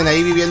anda alguien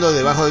ahí viviendo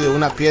debajo de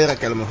una piedra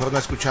que a lo mejor no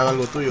ha escuchado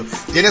algo tuyo.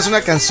 Tienes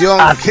una canción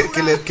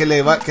que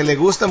le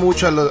gusta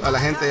mucho a la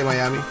gente de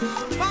Miami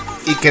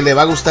y que le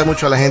va a gustar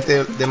mucho a la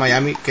gente de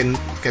Miami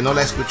que no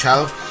la ha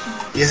escuchado,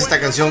 y es esta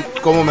canción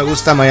Cómo me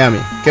gusta Miami.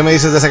 ¿Qué me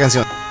dices de esa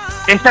canción?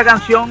 Esta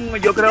canción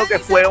yo creo que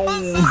fue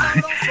un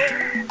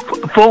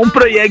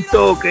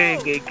proyecto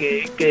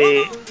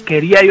que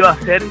quería yo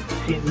hacer.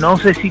 No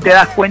sé si te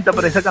das cuenta,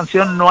 pero esa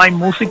canción no hay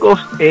músicos,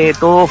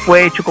 todo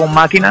fue hecho con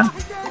máquina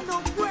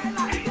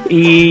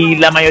y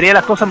la mayoría de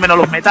las cosas menos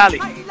los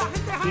metales.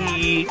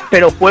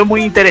 Pero fue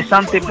muy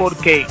interesante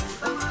porque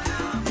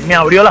me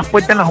abrió las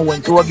puertas en la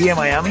juventud aquí de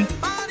Miami.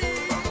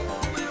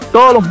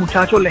 Todos los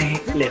muchachos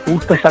les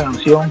gusta esa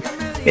canción,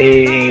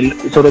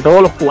 sobre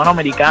todo los cubanos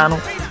americanos.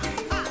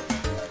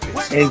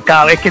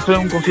 Cada vez que estoy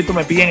en un concierto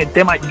me piden el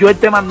tema. Yo el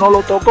tema no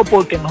lo toco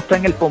porque no está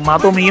en el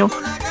formato mío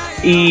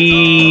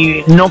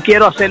y no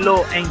quiero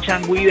hacerlo en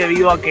changüí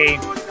debido a que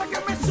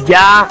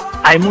ya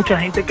hay mucha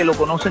gente que lo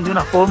conocen de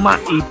una forma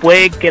y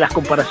puede que las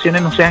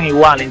comparaciones no sean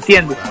iguales,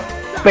 ¿entiendes?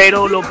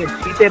 Pero lo que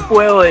sí te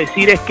puedo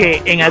decir es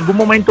que en algún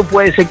momento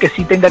puede ser que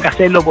sí tenga que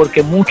hacerlo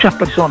porque muchas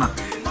personas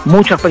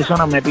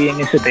me piden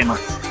ese tema.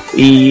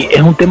 Y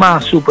es un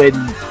tema súper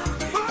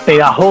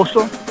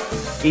pegajoso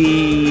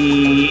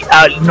y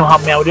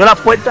me abrió la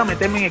puerta a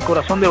meterme en el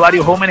corazón de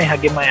varios jóvenes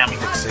aquí en Miami.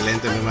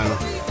 Excelente, mi hermano.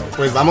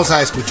 Pues vamos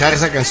a escuchar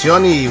esa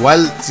canción y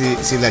igual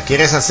si la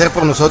quieres hacer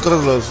por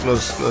nosotros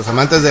los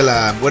amantes de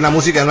la buena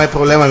música, no hay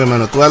problema, mi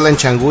hermano. Tú hazla en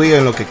changüí o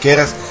en lo que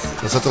quieras,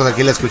 nosotros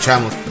aquí la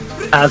escuchamos.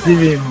 Así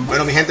mismo.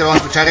 Bueno, mi gente, vamos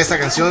a escuchar esta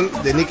canción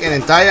de Nick en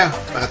Entire.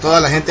 Para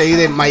toda la gente ahí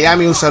de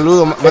Miami, un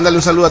saludo. Mándale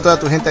un saludo a toda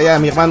tu gente allá,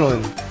 mi hermano.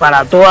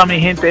 Para toda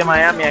mi gente de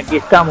Miami, aquí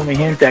estamos, mi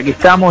gente, aquí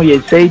estamos. Y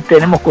el 6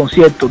 tenemos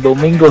conciertos,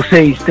 domingo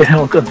 6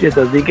 tenemos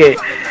conciertos. Así que,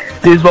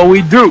 this is what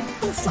we do.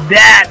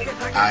 Daddy.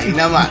 Ahí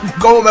nada más.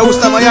 ¿Cómo me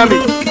gusta Miami?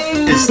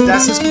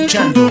 Estás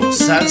escuchando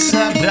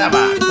Salsa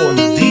Brava con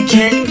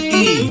DJ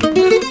E.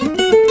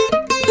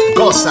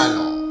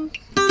 Gózalo.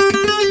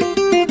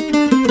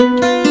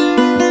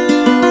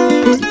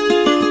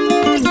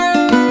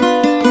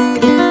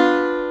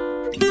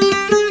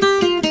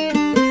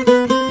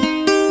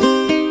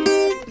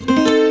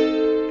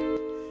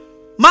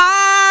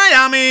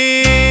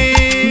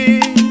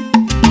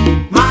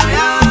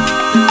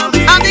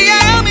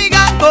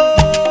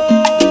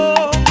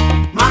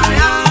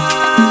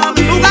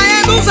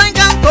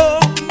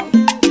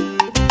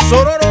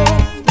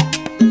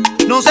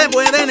 No se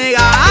puede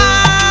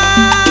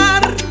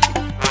negar.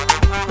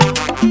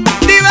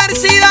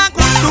 Diversidad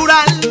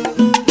cultural.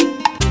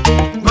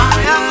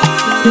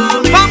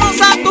 Miami.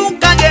 Vamos a tu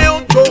calle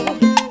 8.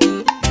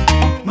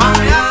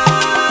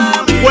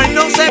 Miami. Pues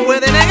no se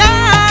puede negar.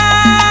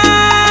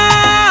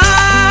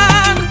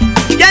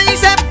 Y allí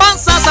se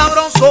pasa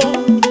sabroso.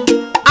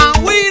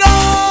 Agüiro.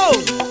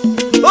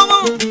 ¿Cómo?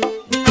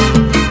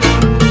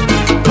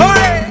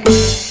 ¡Oye!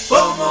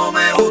 ¿Cómo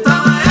me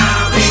gusta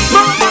Miami?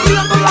 Vamos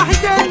arriba con la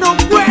gente, no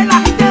fue la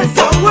gente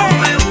se fue.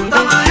 ¿Cómo me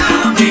gusta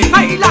Miami?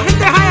 Ay, la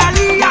gente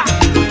jayalía,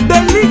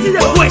 del Liz y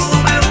después.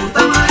 ¿Cómo me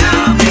gusta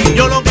Miami?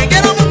 Yo lo que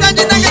quiero es un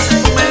galleta que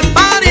se come en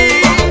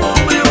party. ¿Cómo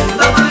me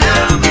gusta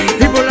Miami?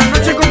 Y por la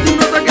noche con tu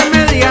nota que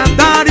me diga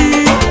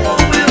daddy. ¿Cómo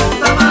me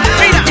gusta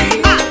Miami? Mira,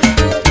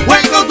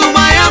 welcome to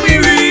Miami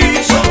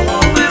Beach.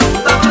 ¿Cómo me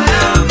gusta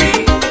Miami?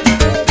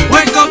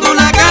 Welcome to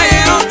la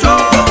calle 8.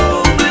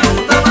 ¿Cómo me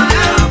gusta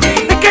Miami?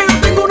 Es que yo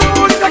tengo una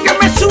bolita que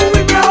me sube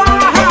y me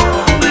baja.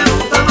 ¿Cómo me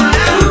gusta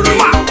Miami?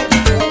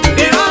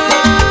 Que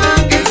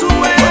baja, que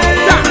sube.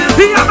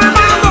 Dígame,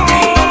 mano.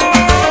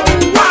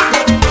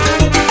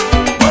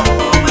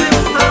 ¿Cómo me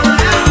gusta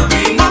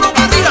Miami? Mano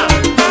para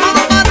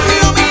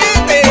arriba, mi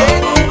gente.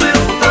 ¿Cómo me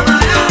gusta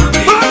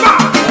Miami?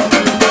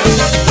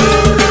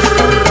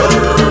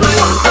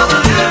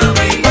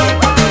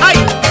 Ay,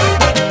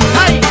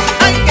 ay,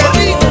 ay, qué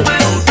rico. Me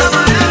gusta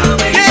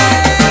Miami.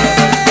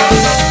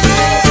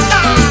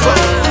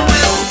 ¿Cómo me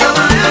gusta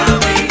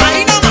Miami?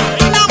 Ahí nada más,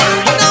 ahí nada más,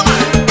 ahí nada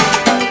más.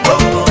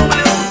 ¿Cómo me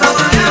gusta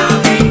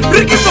Miami?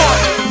 Ricky Boy.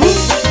 1,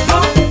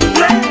 2,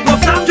 3,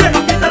 gozando.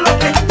 Papita lo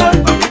que estoy,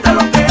 papita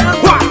lo que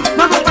ando.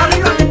 Mano para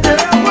arriba que te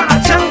veo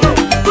guarachando.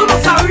 Tú no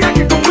sabías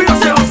que conmigo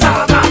se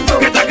gozaba tanto.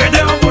 Que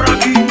traqueteo por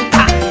aquí,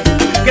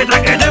 que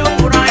traqueteo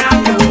por allá,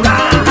 que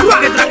jurada.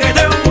 Que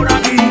traqueteo por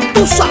aquí,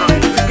 tú sabes.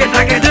 Que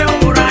traqueteo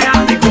por allá,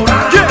 de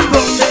corada.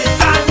 ¿Dónde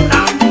están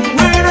las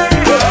mujeres?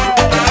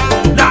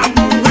 Las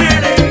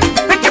mujeres.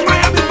 Es que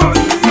Miami pa'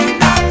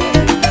 vivirla.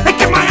 Es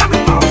que Miami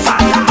pa'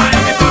 gozarla.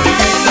 Miami pa'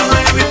 vivirla,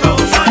 Miami pa'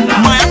 gozarla.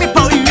 Miami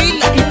pa'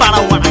 vivirla y para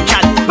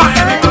guarachar.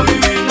 Miami pa'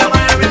 vivirla,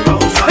 Miami pa'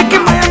 gozarla. Es que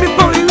Miami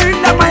pa'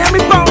 vivirla, Miami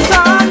pa'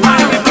 gozarla.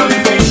 Miami pa'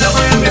 vivirla,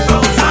 Miami pa'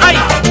 gozarla. Ay,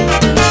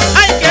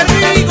 ay, qué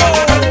rico.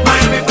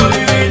 Miami pa'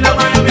 vivirla,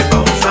 Miami pa'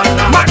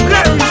 gozarla.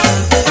 McLaren.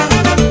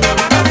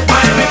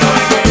 Miami pa'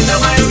 vivirla,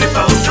 Miami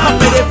pa' gozarla.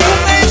 Pero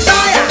ponme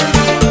talla.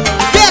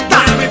 Fiesta.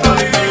 Miami pa'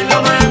 vivirla,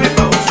 Miami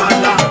pa'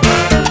 gozarla.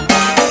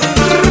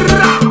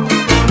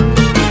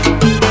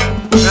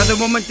 Espérate un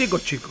momentico,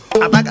 chico.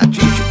 Ataca,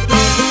 chicho.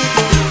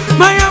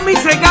 Miami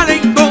se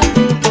calentó,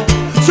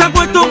 se ha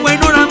puesto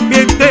bueno el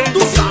ambiente. Tú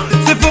sabes.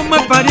 Se forma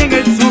el party en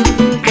el sur,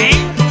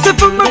 se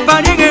forma el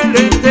party en el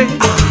este.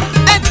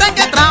 Este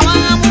que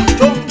trabaja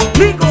mucho,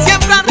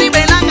 siempre arriba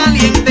en la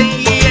caliente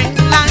y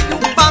en la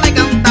yupa de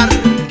cantar.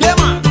 ¿Qué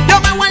más?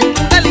 Yo me vuelvo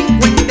un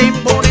delincuente,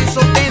 por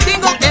eso te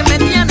digo que me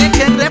tienes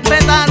que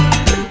respetar.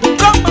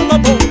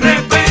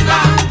 Respeta,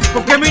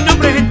 porque mi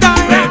nombre es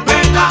Entire.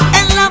 Respeta,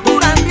 en la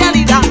pura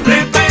realidad.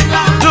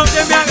 Respeta, no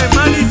te me hagas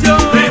maldición.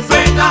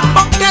 Respeta,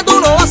 porque tú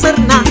no vas a hacer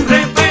nada.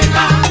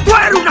 Respeta, tú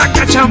eres una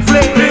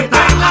cachanfle.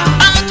 Respeta,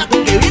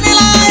 que viene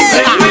la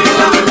guerra.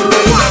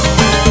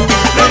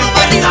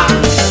 Respeta,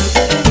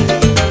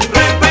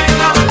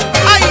 respeta,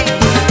 ay,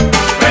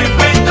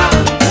 respeta,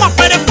 más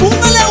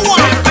perfume le agua.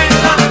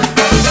 Respeta,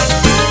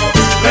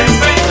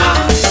 respeta,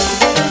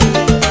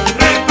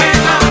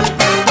 respeta,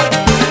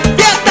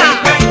 fiesta,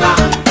 respeta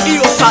y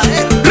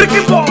gozadera. Ricky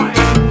Boy.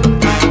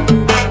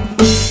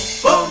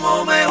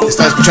 ¿Cómo me gusta?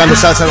 Está escuchando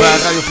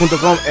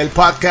salsabravadradio.com, el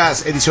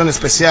podcast, edición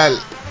especial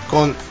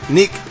con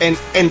Nick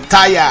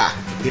Entaya,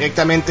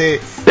 directamente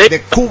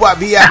de Cuba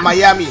vía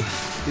Miami.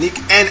 Nick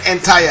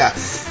Entaya.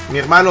 Mi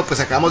hermano, pues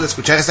acabamos de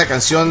escuchar esta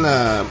canción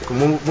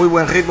con muy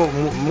buen ritmo,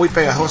 muy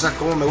pegajosa,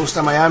 como me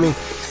gusta Miami.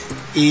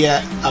 Y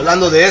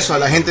hablando de eso, a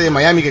la gente de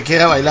Miami que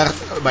quiera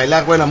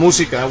bailar buena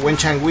música, buen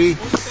changüí,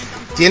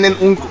 tienen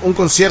un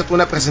concierto,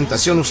 una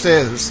presentación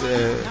ustedes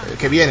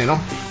que viene, ¿no?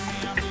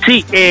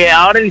 Sí,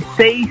 ahora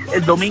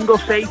el domingo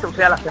 6, o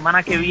sea, la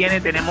semana que viene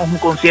tenemos un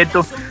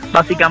concierto.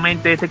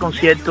 Básicamente este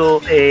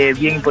concierto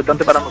bien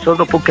importante para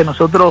nosotros porque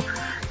nosotros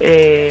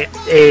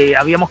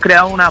habíamos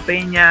creado una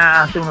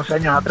peña hace unos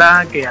años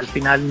atrás que al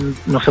final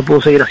no se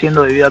pudo seguir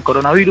haciendo debido al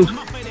coronavirus.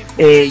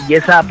 Y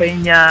esa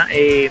peña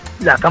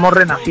la estamos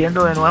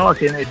renaciendo de nuevo,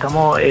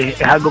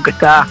 es algo que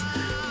está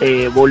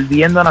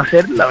volviendo a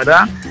nacer, la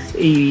verdad,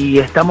 y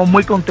estamos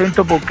muy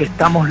contentos porque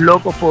estamos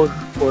locos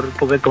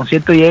porque el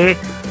concierto llegue.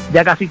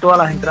 Ya casi todas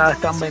las entradas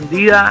están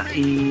vendidas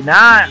y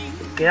nada,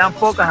 quedan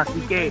pocas, así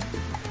que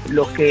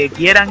los que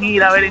quieran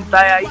ir a ver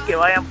Entaya ahí, que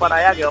vayan para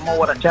allá, que vamos a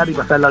guarachar y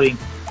pasarla bien.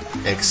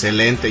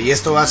 Excelente, y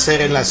esto va a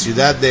ser en la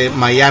ciudad de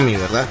Miami,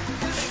 ¿verdad?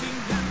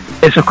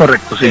 Eso es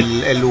correcto,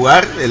 sí. El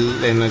lugar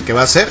en el que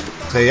va a ser,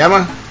 ¿se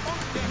llama?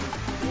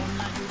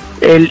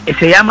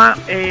 Se llama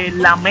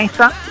La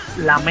Mesa,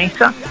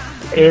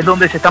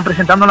 donde se están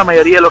presentando la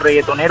mayoría de los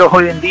reggaetoneros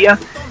hoy en día.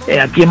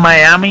 Aquí en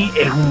Miami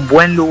es un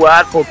buen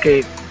lugar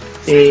porque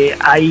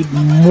hay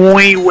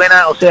muy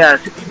buena, o sea,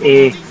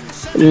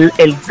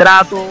 el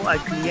trato al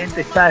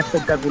cliente está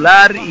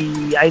espectacular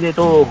y hay de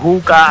todo,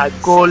 juca,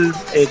 alcohol,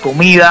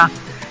 comida.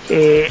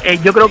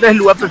 Yo creo que es el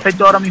lugar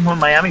perfecto ahora mismo en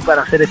Miami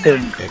para hacer este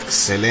evento.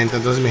 Excelente,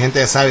 entonces mi gente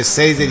ya sabe,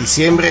 6 de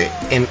diciembre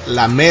en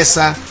La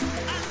Mesa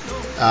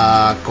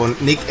con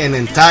Nick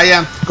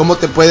Entaya. ¿Cómo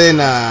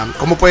pueden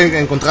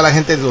encontrar la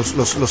gente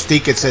los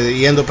tickets?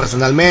 ¿Yendo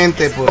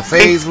personalmente, por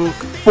Facebook?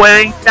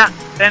 Pueden ir a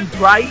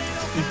Eventbrite.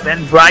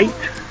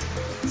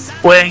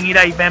 Pueden ir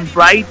a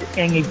Eventbrite.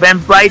 En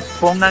Eventbrite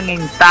pongan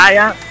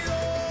Entaya,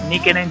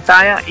 Nick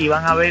Entaya, y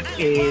van a ver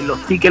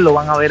los tickets, lo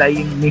van a ver ahí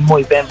en mismo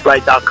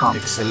eventbrite.com.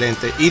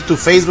 Excelente. Y tu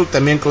Facebook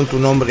también con tu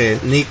nombre,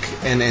 Nick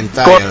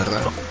Entaya,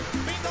 ¿verdad?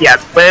 Ya,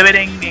 puede ver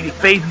en el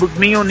Facebook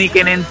mío, Nick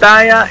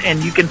Entaya,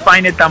 and you can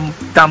find it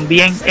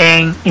también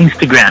en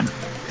Instagram.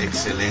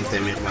 Excelente,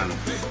 mi hermano.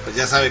 Pues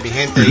ya sabe, mi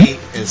gente, ahí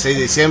el 6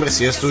 de diciembre,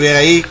 si yo estuviera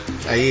ahí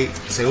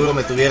seguro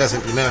me tuvieras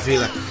en primera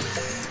fila.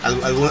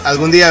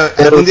 Algún día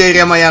iré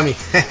a Miami.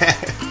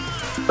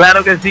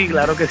 Claro que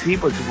sí,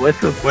 por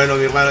supuesto. Bueno,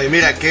 mi hermano, y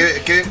mira,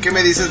 ¿qué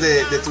me dices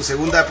de tu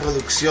segunda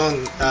producción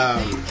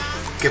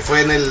que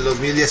fue en el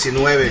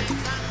 2019?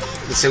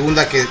 La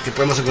segunda que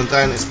podemos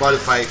encontrar en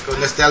Spotify,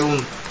 con este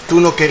álbum, Tú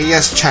no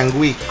querías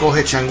changüí,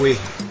 coge changüí.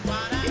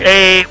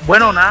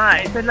 Bueno, nada,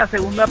 esta es la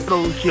segunda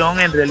producción,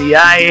 en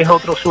realidad es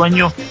otro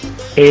sueño.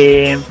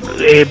 Me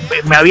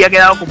había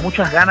quedado con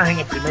muchas ganas en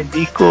el primer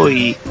disco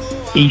y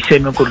se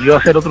me ocurrió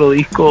hacer otro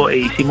disco e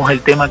hicimos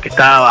el tema que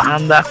estaba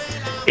bajando.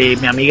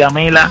 Mi amiga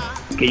Mela,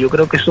 que yo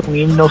creo que son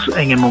himnos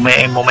en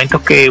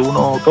momentos que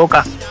uno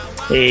toca.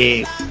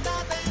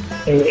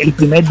 El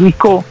primer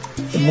disco,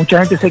 mucha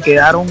gente se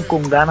quedaron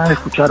con ganas de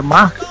escuchar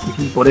más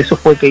y por eso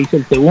fue que hice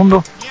el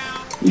segundo.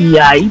 Y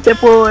ahí te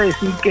puedo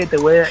decir que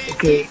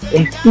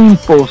es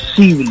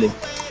imposible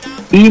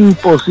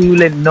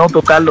no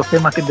tocar los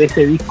temas de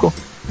ese disco,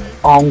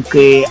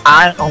 aunque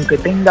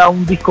tenga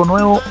un disco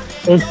nuevo,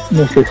 es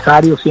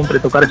necesario siempre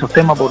tocar esos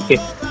temas porque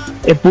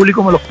el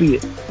público me los pide.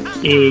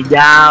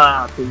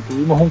 Ya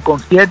tuvimos un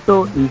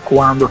concierto y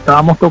cuando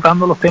estábamos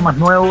tocando los temas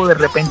nuevos, de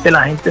repente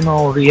la gente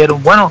nos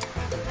dijeron, bueno,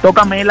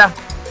 tócamela,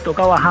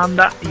 toca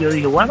bajanda, y yo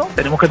dije, bueno,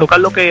 tenemos que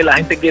tocar lo que la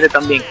gente quiere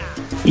también.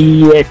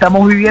 Y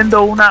estamos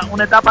viviendo una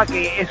etapa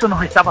que eso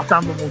nos está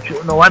pasando mucho,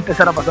 nos va a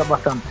empezar a pasar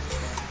bastante.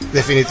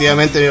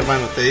 Definitivamente, mi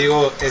hermano, te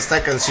digo,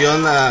 esta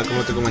canción,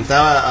 como te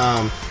comentaba,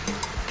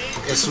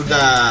 es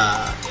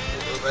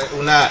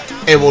una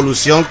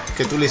evolución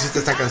que tú le hiciste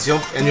a esta canción,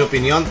 en mi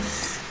opinión.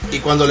 Y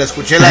cuando la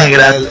escuché, y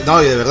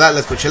de verdad, la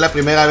escuché la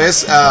primera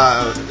vez,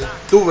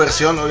 tu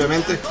versión,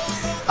 obviamente.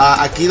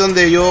 Aquí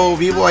donde yo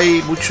vivo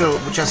hay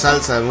mucha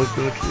salsa,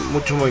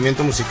 mucho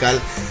movimiento musical.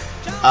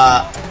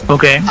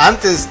 Okay.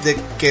 Antes de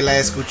que la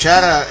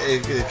escuchara,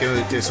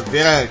 que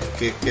supiera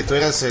que tú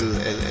eras el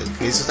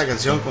que hizo esta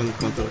canción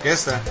con tu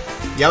orquesta,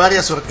 ya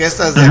varias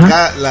orquestas de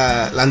acá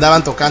la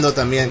andaban tocando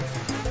también.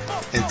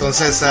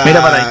 Entonces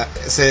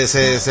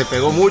se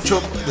pegó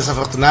mucho.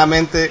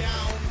 Desafortunadamente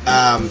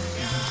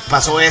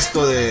pasó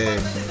esto de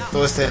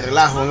todo este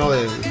relajo, ¿no?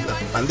 De la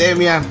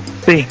pandemia.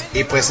 Sí.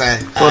 Y pues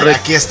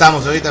aquí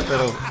estamos ahorita,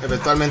 pero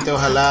eventualmente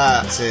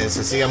ojalá se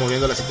siga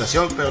moviendo la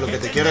situación. Pero lo que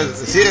te quiero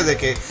decir es de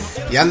que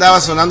ya andaba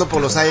sonando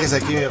por los aires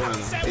aquí, mi hermano.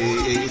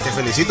 Y te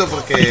felicito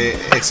porque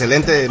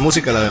excelente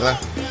música, la verdad.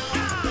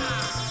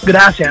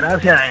 Gracias,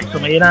 eso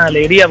me llena de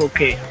alegría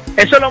porque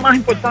eso es lo más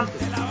importante,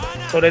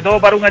 sobre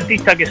todo para un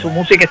artista, que su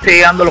música esté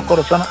llegando a los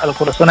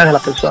corazones de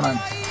las personas.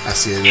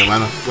 Así es, mi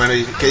hermano. Bueno,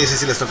 ¿y qué dices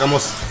si les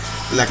tocamos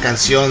la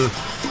canción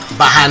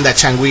Bajanda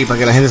Changüí para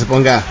que la gente se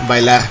ponga a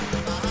bailar?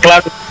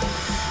 Claro.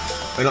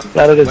 Bueno,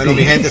 Claro que bueno, sí.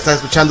 mi gente está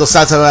escuchando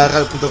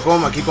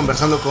salsaradio.com, aquí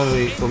conversando con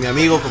mi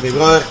amigo, con mi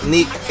brother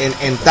Nick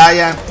en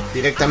Talla,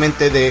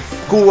 directamente de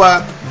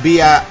Cuba,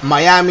 vía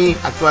Miami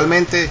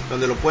actualmente,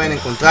 donde lo pueden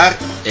encontrar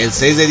el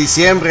 6 de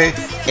diciembre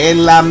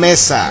en La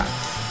Mesa.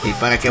 Y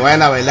para que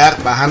vayan a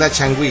bailar, Bajanda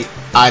Changui.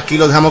 Aquí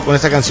los dejamos con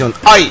esta canción.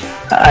 ¡Ay!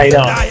 Ay,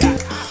 no.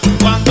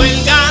 Cuando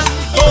el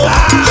gato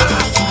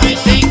me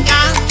te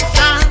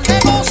encanta,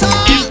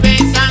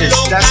 empiezan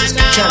los Estás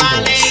escuchando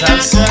carnavales,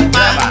 Salsa la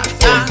Brava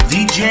comparsa, con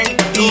DJ E.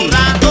 los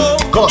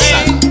ratos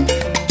Gózala.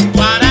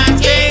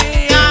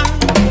 guarachean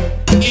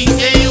y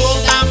se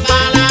botan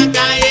pa' la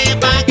calle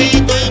pa' que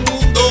todo el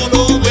mundo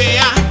lo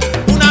vea.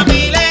 Una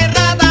pila de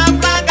ratas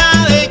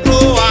flacas de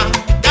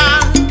cloaca,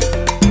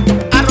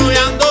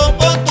 arrollando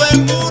por todo el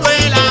muro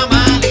de la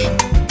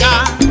malinca.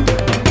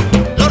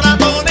 Los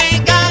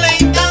ratones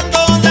calentando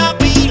la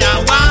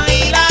piragua y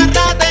la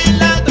rata en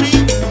la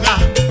tribuna.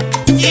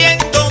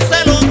 Yéndose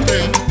los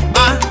tres,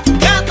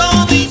 gato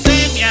dice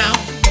miau,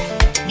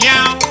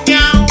 miau,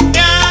 miau,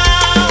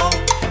 miau.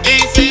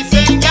 Ese es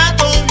el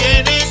gato,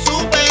 viene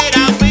súper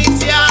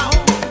aficiado.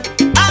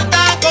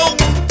 Anda con un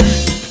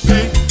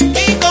tigre y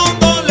con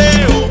dos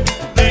leones,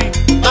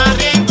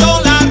 barriendo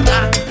la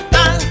rata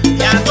y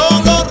a todos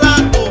los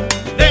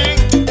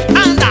ratones.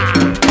 ¡Anda!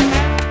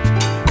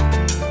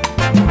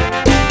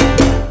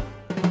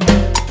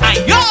 ¡Ay,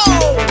 yo!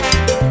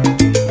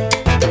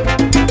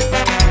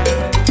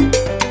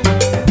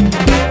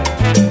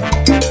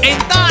 En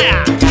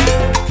Talla.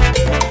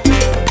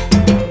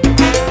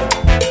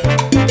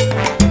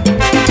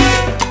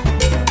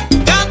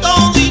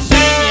 Gato dice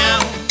miau,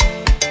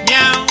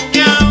 miau,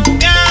 miau,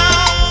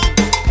 miau.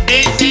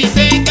 Ese es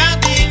el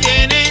gato y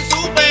viene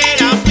súper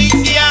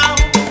aficiado.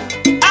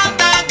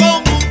 Anda con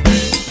un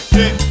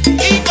tigre y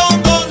con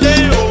dos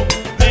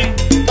leones,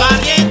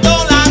 barriendo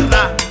la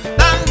rata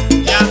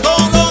y a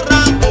todos los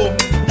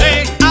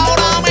ratones.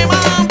 Ahora me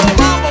mambo,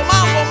 mambo,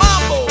 mambo,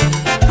 mambo.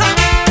 ¡Ja!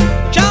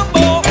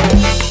 ¡Chambo!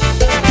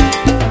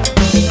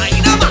 Ahí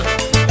nada más.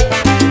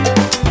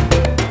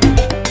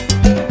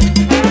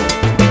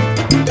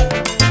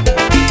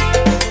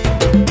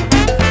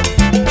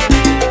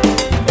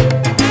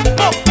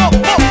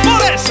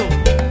 Por eso.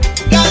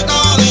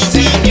 Gato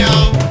dice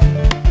miau,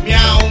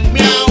 miau,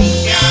 miau,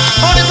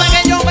 miau. Por eso es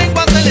que yo vengo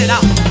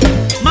acelerado.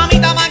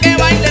 Mamita más que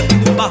baile mi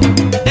tumba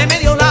de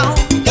medio lado.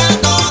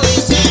 Gato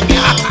dice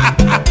miau,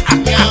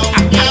 miau,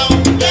 miau,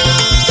 miau.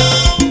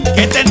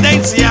 ¿Qué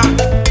tendencia?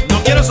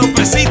 No quiero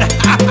sorpresita.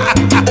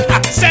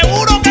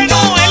 Seguro que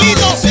no,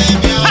 Elito.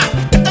 Ja,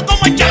 esto es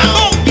como el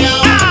charangón.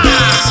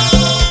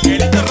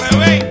 Elito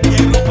Revés y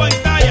el grupo en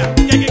Talla.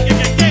 ¿Qué?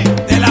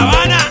 De La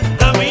Habana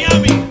a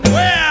Miami.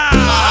 ¡Wea!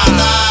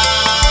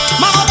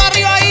 ¡Vamos para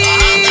arriba ahí!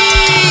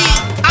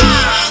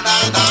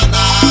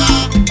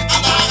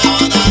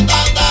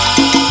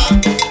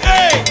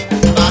 ¡Ey!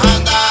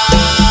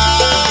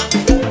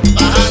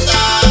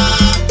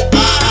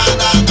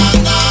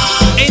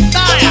 En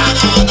Talla, a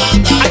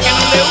que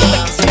no le guste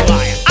que se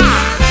vaya.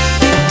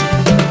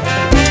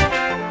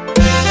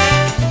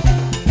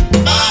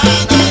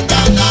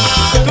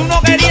 Tú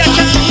no querías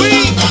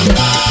changüí,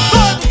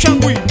 todo tu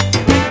changüí.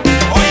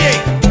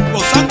 Oye,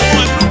 gozando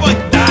con el grupo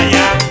en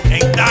Talla,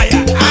 en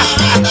Talla.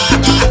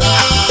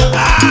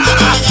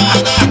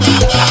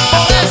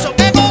 Por eso,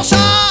 ¿qué cosa?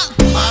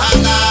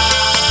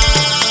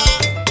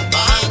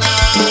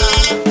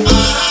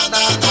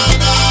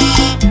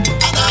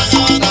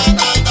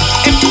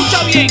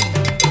 Escucha bien.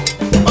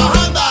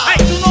 Ay,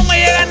 tú no me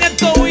llegas ni al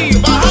tobillo.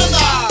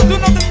 Tú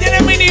no te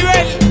tienes mi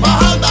nivel.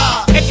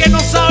 Es que no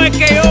sabes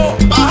que yo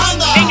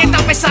en esta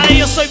pesadilla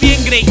yo soy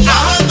bien great.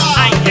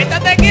 Ay,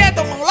 estate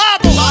quieto,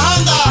 mulato.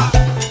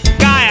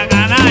 Calla,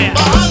 canalla.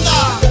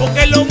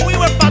 Porque lo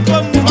mío es para todo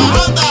el mundo.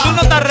 Tú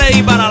no estás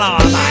ready para la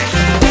batalla.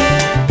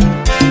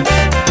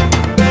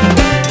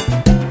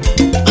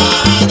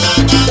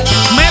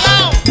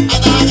 Melao.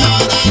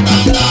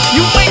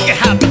 You make it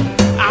happen.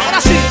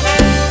 Ahora sí.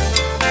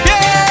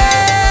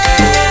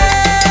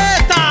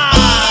 Fiesta.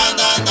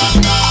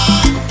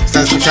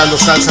 Están escuchando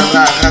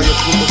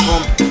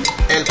salsaradio.com,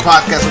 el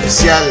podcast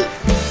oficial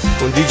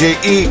con DJ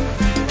E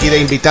y de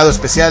invitado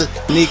especial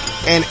Nick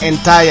en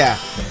Talla.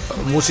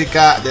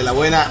 Música de la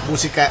buena,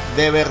 música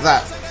de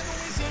verdad.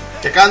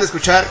 Que acaban de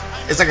escuchar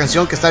esta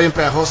canción que está bien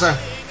pegajosa,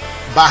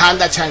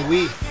 Bajanda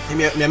Changui. Y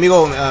mi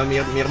amigo,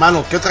 mi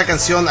hermano, ¿qué otra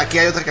canción? Aquí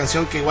hay otra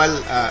canción que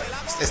igual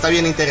está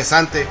bien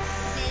interesante.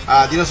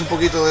 Dinos un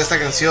poquito de esta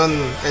canción.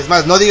 Es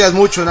más, no digas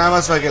mucho, nada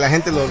más para que la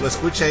gente lo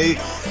escuche ahí.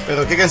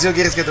 Pero ¿qué canción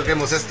quieres que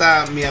toquemos?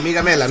 Esta, Mi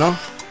Amiga Mela, ¿no?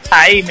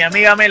 Ahí, mi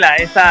amiga Mela,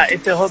 esa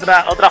es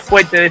otra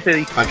fuerte de ese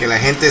disco. Para que la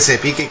gente se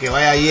pique, que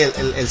vaya ahí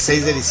el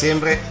 6 de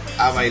diciembre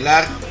a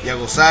bailar y a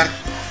gozar.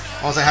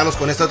 Vamos a dejarlos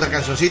con esta otra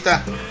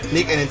cancioncita.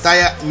 Nick en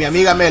Talla, Mi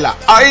Amiga Mela.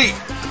 ¡Ahí!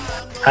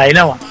 Ahí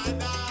nada más.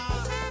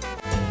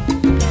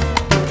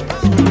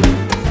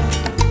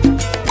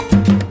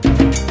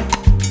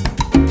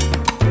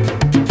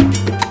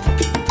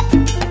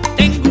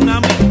 Tengo una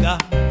amiga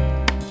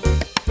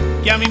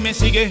que a mí me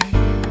sigue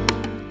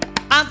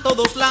a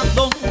todos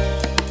lados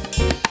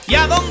y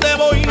a donde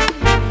voy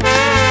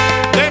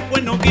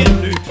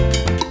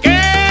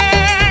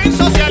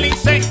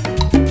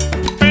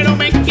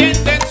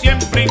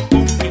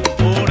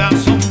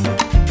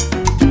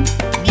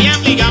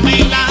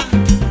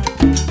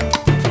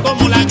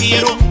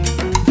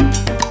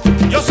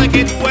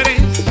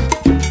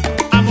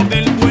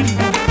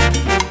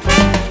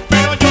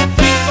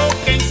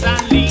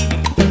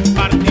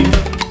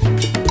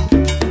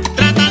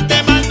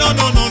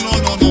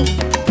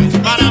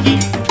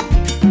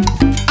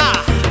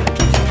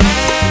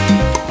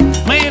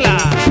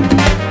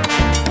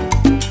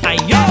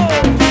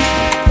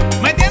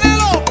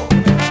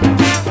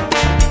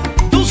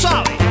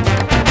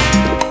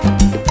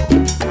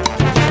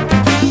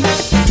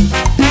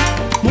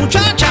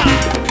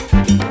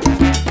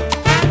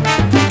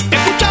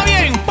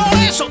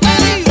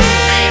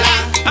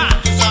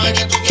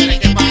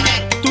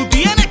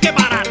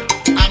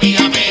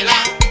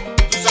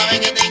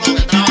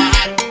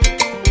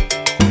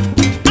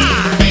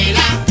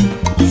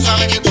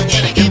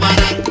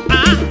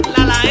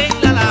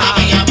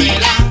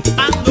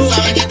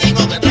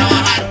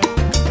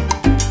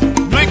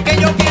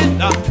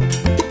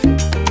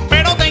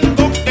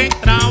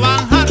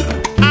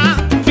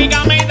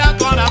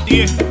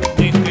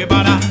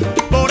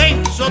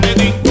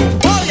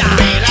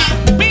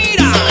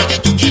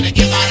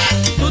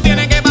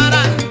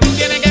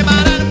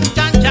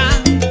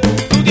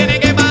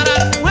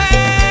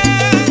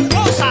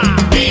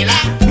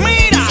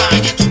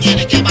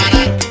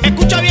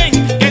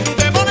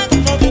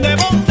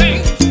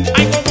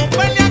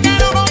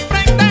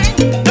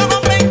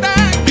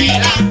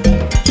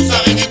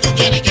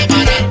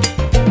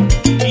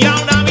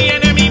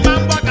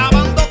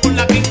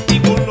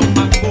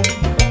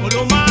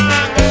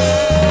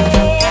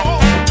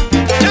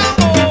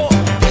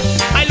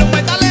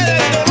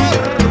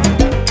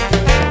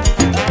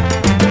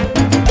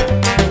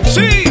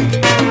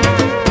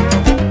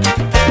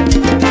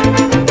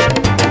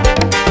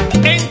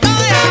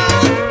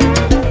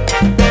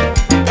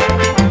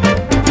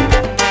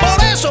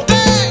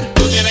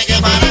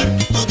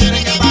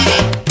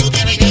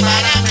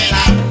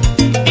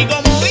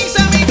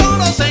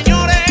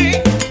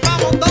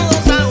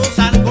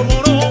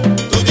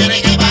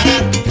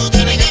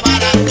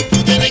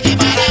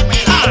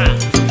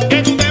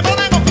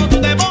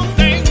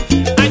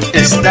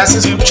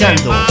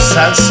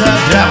Salsa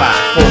Brava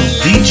con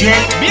DJ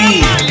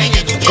E.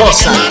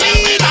 Cosa.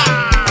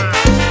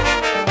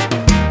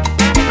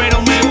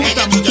 Pero me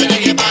gusta mucho.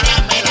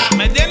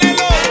 ¿Me entiendes,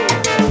 loco?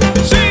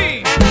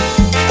 Sí.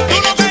 Tú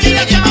no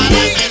querías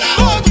changüí.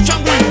 Oh, tu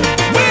changüí.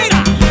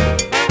 Mira.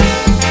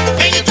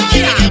 Mira.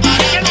 Que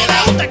no le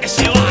gusta que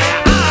se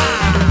vaya.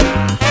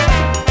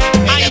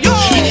 Ay, yo.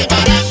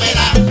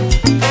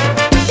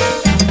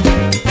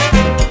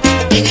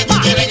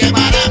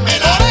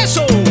 Por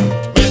eso.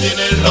 Me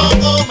tiene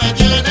loco, me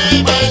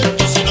tiene mal.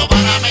 Y si no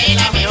para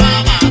Mela me va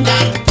a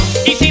matar.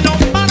 Y si no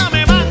para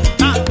me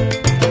mata.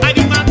 Hay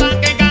un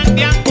ataque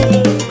cardíaco.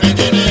 Me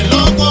tiene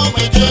loco,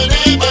 me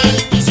tiene mal.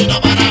 Y si no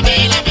para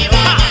Mela me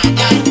va a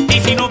matar. Y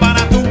si no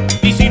para tú.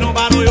 Y si no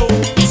paro yo.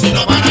 Y si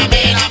no para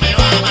Mela me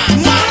va a matar.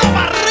 Mano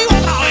para arriba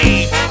otra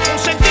vez. Con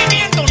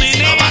sentimiento, Y si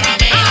no nene. para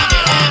Mela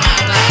me va a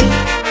matar.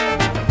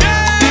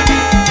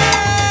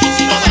 Y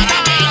si no para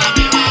Mela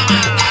me va a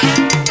matar.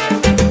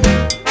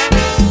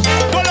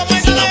 Con lo Y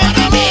si no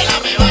para Mela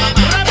me va a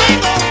matar.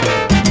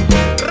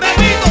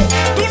 Repito,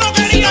 tú no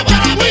querías para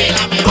changüí.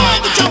 Mela me va a Oh,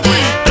 tu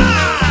changüí.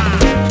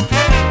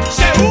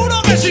 Seguro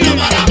que sí. Si no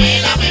para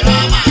Mela me va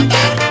a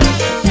matar.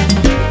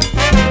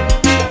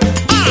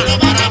 Y si no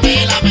para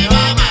Mela me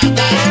va a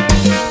matar.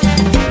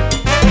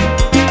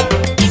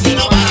 Y si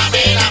no para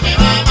Mela me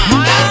va a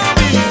matar.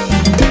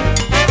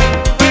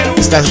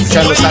 Estás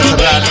escuchando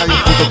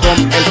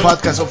salsabrava.com, el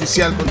podcast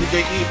oficial con DJ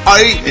E.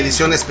 Hoy,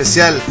 edición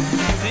especial,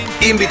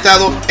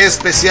 invitado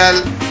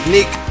especial,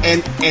 Nick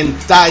en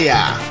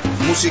Entaya,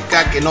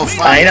 música que no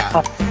falla.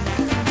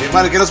 Mi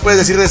hermano, ¿qué nos puedes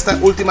decir de esta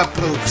última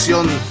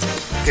producción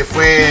que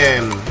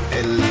fue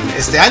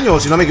este año,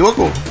 si no me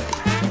equivoco?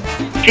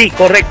 Sí,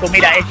 correcto.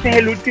 Mira, este es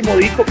el último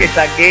disco que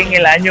saqué en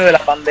el año de la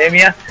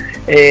pandemia.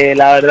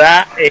 La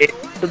verdad,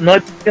 no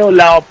he tenido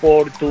la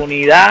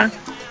oportunidad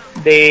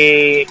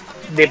de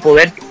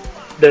poder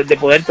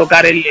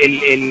tocar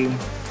el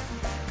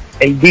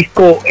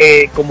disco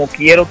como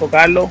quiero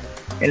tocarlo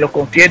en los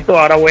conciertos.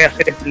 Ahora voy a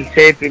hacer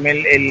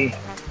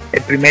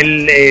el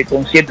primer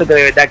concierto que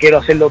de verdad quiero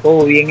hacerlo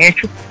todo bien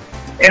hecho.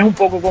 Es un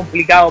poco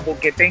complicado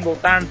porque tengo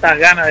tantas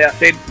ganas de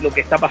hacer lo que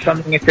está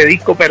pasando en este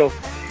disco, pero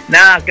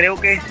nada, creo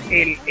que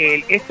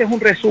este es un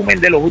resumen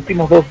de los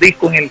últimos dos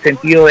discos, en el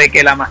sentido de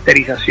que la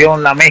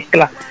masterización, la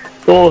mezcla,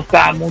 todo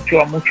está a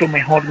mucho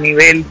mejor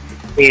nivel.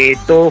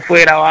 Todo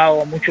fue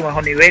grabado a mucho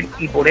mejor nivel,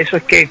 y por eso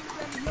es que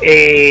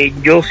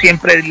yo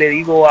siempre le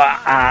digo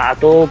a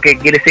todo que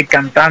quiere ser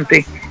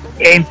cantante: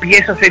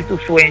 empieza a hacer tu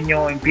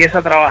sueño, empieza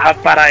a trabajar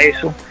para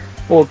eso,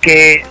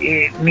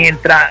 porque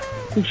mientras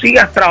tú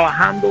sigas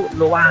trabajando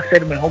lo vas a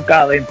hacer mejor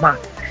cada vez más.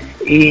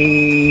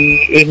 Y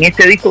en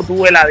este disco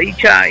tuve la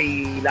dicha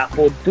y la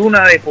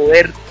fortuna de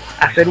poder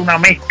hacer una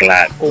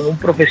mezcla con un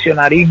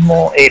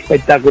profesionalismo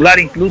espectacular.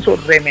 Incluso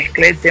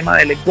remezclé el tema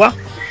del lenguaje,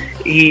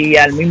 y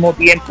al mismo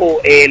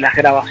tiempo las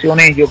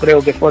grabaciones yo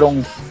creo que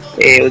fueron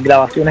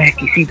grabaciones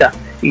exquisitas.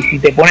 Y si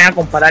te pones a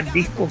comparar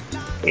discos,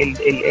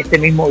 este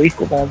mismo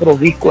disco con otros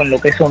discos en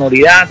lo que es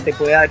sonoridad, te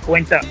puedes dar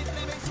cuenta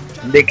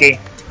de que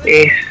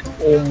es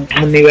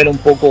un nivel un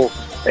poco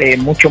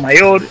mucho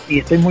mayor, y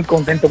estoy muy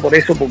contento por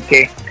eso,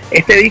 porque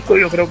este disco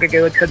yo creo que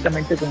quedó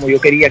exactamente como yo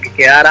quería que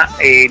quedara.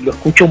 Lo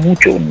escucho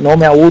mucho, no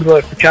me aburro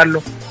de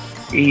escucharlo,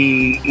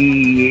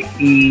 y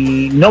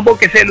no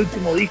porque sea el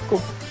último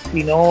disco,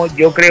 sino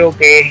yo creo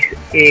que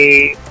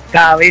es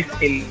cada vez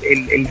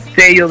el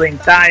sello de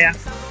Entaya,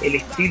 el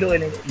estilo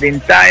de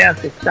Entaya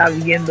se está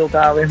viendo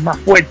cada vez más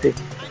fuerte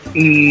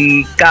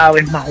y cada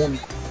vez más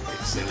único.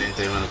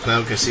 Excelente, hermano,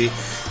 claro que sí.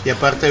 Y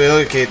aparte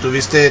veo que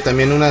tuviste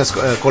también unas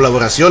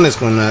colaboraciones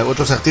con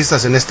otros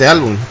artistas en este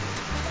álbum.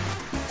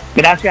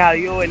 Gracias a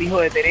Dios, el hijo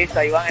de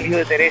Teresa, Iván, el hijo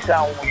de Teresa,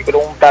 yo creo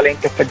un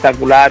talento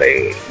espectacular,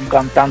 un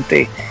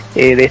cantante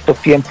de estos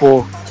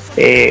tiempos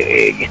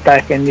que está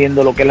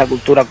defendiendo lo que es la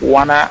cultura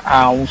cubana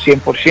a un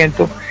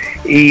 100%.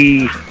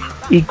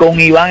 Y con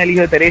Iván, el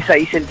hijo de Teresa,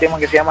 hice el tema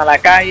que se llama La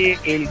Calle,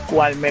 el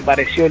cual me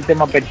pareció el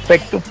tema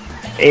perfecto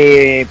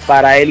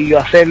para él y yo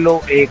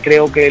hacerlo.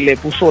 Creo que le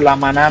puso la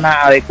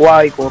manana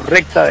adecuada y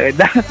correcta, de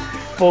verdad,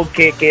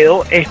 porque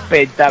quedó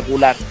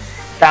espectacular.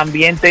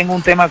 También tengo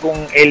un tema con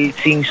el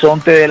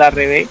Sinsonte de la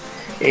Revés.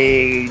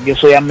 Yo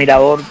soy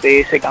admirador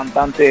de ese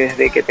cantante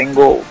desde que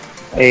tengo,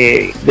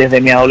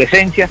 desde mi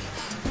adolescencia,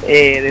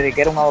 desde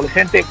que era un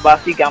adolescente.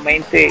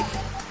 Básicamente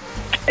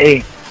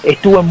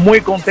estuve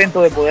muy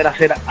contento de poder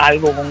hacer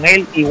algo con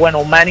él. Y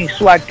bueno, Manny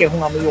Swag, que es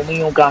un amigo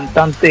mío,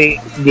 cantante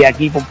de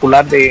aquí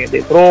popular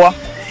de trova,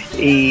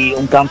 y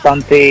un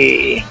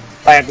cantante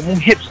como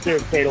un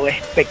hipster, pero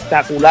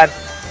espectacular.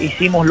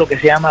 Hicimos lo que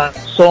se llama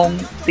son,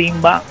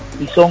 timba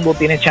y songo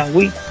tiene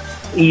changüí,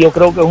 y yo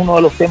creo que es uno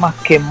de los temas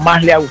que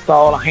más le ha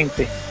gustado a la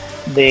gente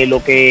de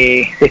lo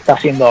que se está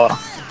haciendo ahora.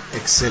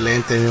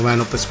 Excelente, mi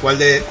hermano. Pues ¿cuál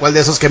de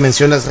esos que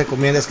mencionas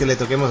recomiendas que le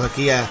toquemos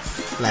aquí a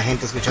la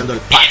gente escuchando el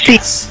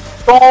podcast?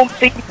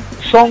 Sí,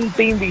 son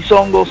timba y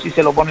songo, si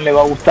se lo ponen le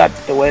va a gustar.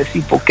 Te voy a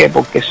decir por qué: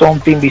 porque son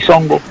timba y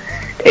songo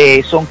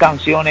son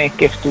canciones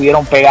que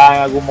estuvieron pegadas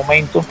en algún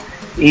momento,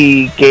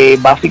 y que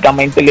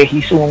básicamente les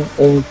hizo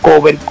un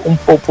cover, un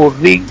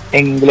popurrí,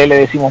 en inglés le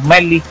decimos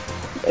medley,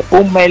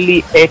 un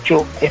medley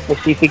hecho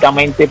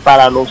específicamente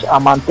para los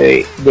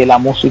amantes de la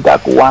música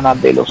cubana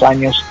de los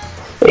años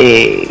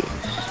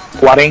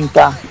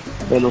 40,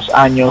 de los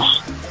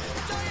años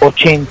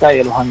 80 y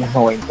de los años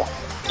 90.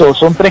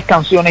 Son 3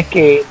 canciones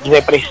que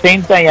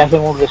representan y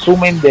hacen un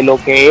resumen de lo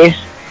que es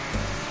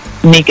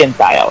Nick and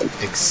Taya hoy.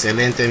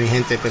 Excelente, mi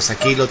gente, pues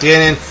aquí lo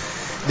tienen,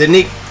 de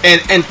Nick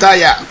and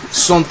Taya,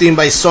 Something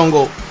by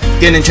Songo.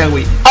 Tienen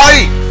Changui.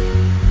 ¡Ay!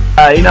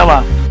 Ahí nada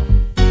más.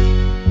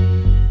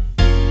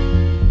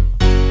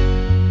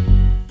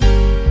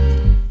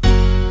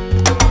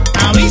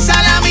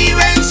 Avísale a mi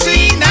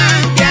vecina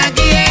que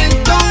aquí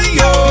estoy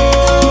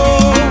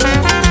yo,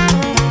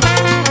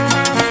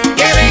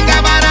 que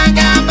venga para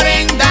que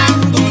aprenda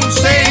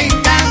dulce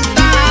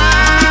cantar.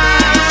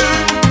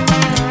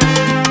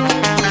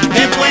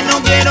 Después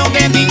no quiero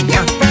que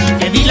diga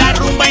que di la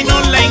rumba y no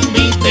la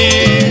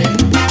invité.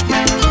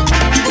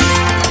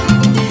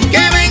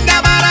 Que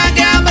venga para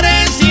que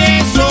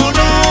aprecie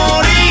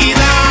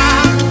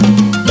sonoridad.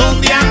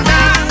 Donde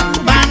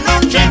andaba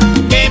anoche,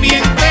 que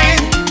bien te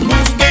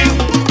busqué.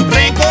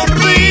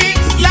 Recorrí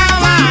La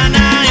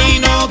Habana y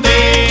no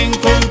te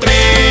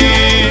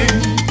encontré.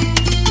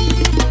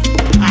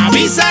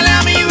 Avísale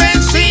a mi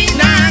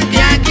vecina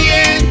que aquí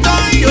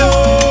estoy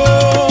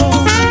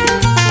yo,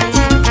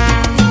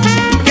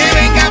 que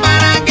venga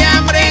para que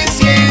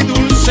aprecie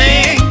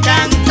dulce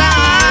cantar.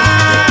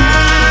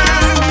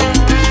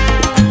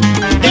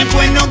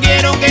 Después no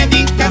quiero que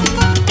diga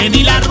que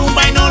di la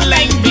rumba y no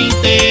la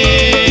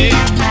invité.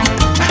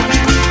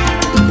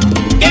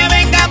 Que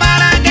venga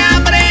para que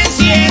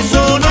aprecie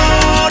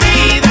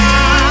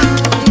sonoridad.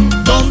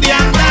 Donde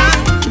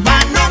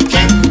andaba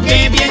anoche,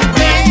 que bien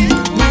te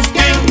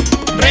busqué.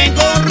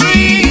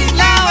 Recorrí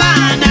La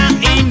Habana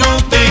y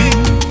no te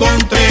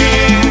encontré.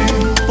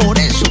 Por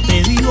eso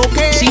te digo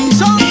que sin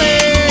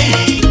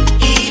sonte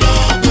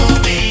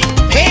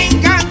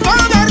encantó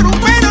de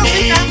rumberos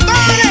y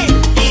cantores.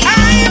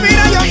 Ay,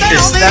 mira, yo te lo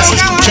digo, Estás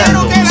escuchando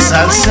caballero, que la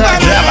Salsa rumba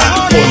Brava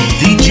mejor. con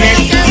DJ El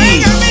que venga, E.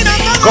 mira,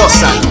 todos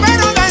Cosa. los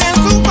rumberos dan en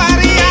su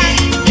paría.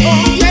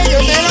 Oye, yo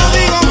te lo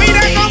digo,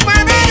 mira,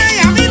 compadre, y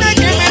a mí no es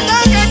que me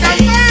toque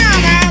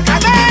cantar,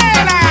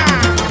 cadera.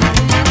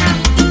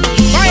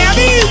 Vaya a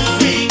mí,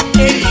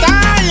 en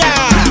Talla,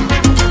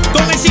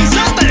 con el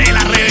sinsonte de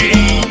la red.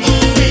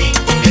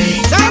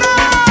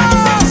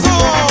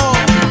 ¡Sabroso!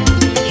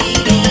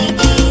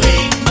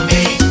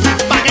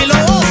 Pa' que lo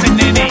gocen,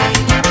 nene.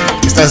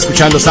 Estás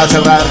escuchando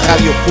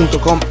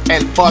salsabrava.radio.com,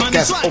 el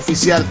podcast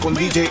oficial con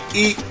DJ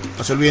E.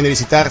 No se olviden de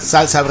visitar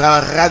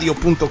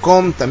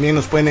salsabrava.radio.com. También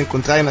nos pueden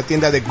encontrar en la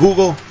tienda de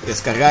Google,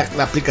 descargar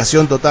la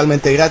aplicación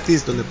totalmente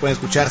gratis, donde pueden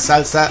escuchar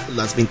salsa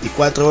las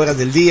 24 horas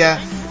del día,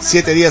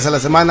 7 días a la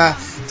semana,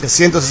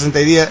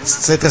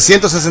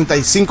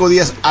 365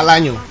 días al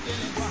año.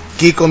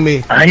 Aquí con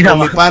mi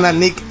pana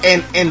Nick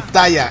en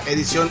Taya,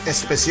 edición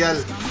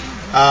especial.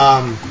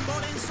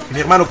 Mi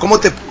hermano, ¿cómo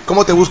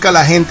te busca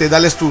la gente?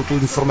 Dales tu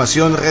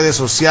información, redes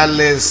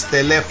sociales,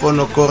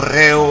 teléfono,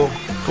 correo.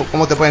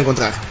 ¿Cómo te puede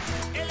encontrar?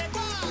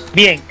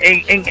 Bien,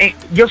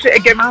 yo sé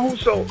el que más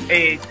uso,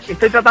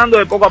 estoy tratando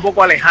de poco a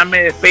poco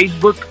alejarme de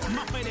Facebook,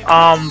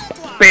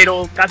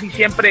 pero casi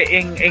siempre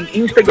en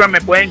Instagram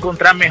me pueden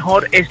encontrar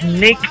mejor, es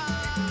Nick,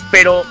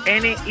 pero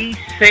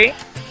NIC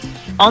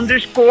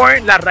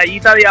 _ la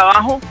rayita de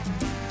abajo,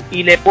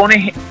 y le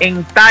pones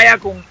en Taya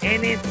con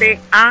NTAYA,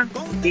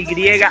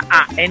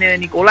 N de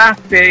Nicolás,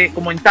 T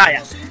como en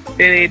Taya,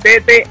 T de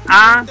Tete,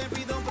 A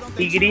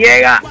Y,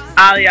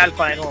 A de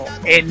Alfa de nuevo,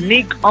 en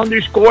Nick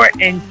 _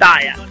 en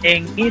Taya,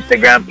 en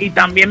Instagram, y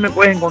también me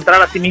puedes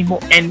encontrar así mismo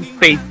en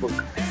Facebook.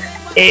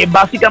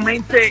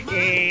 Básicamente,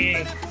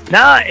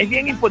 nada, es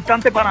bien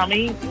importante para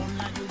mí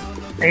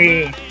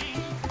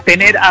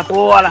tener a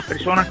todas las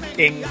personas,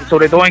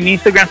 sobre todo en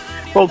Instagram,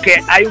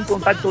 porque hay un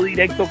contacto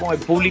directo con el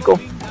público.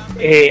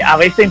 A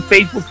veces en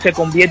Facebook se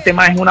convierte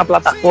más en una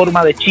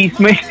plataforma de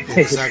chismes.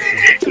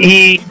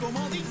 y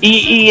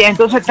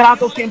entonces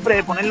trato siempre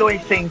de poner lo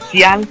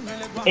esencial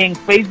en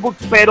Facebook,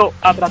 pero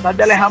a tratar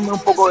de alejarme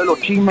un poco de los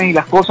chismes y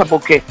las cosas,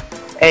 porque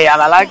a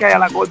la larga y a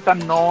la corta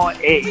no,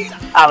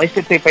 a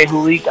veces te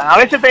perjudican, a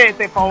veces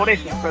te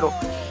favorecen, pero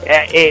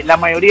la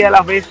mayoría de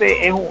las veces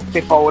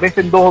te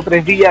favorecen 2 o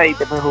 3 días y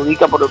te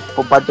perjudica por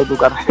parte de tu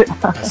carrera.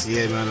 Así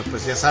es, hermano.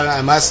 Pues ya saben,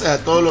 además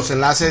todos los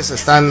enlaces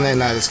están en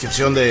la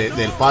descripción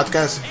del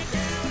podcast,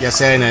 ya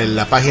sea en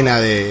la página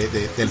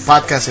del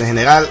podcast en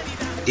general,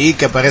 y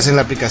que aparece en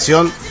la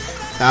aplicación.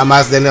 Nada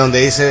más denle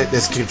donde dice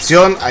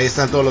descripción, ahí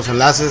están todos los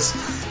enlaces.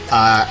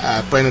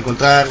 Pueden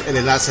encontrar el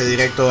enlace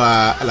directo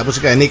a la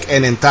música de Nick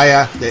en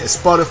Taya, de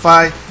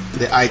Spotify,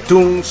 de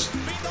iTunes,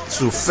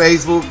 su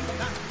Facebook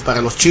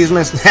para los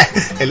chismes,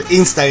 el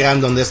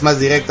Instagram donde es más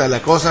directa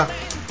la cosa.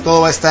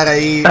 Todo va a estar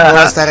ahí, todo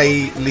va a estar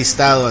ahí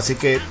listado, así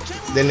que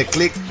denle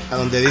click a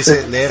donde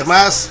dice leer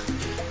más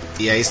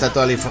y ahí está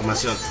toda la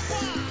información.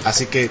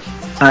 Así que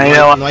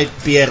no hay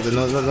pierde,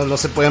 no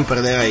se pueden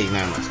perder ahí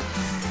nada más.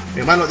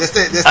 Hermano, de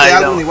este Ay,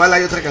 álbum no. igual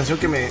hay otra canción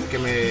que me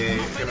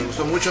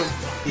gustó mucho,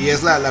 y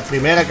es la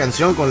primera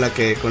canción con la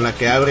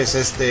que abres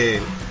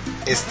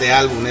este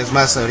álbum. Es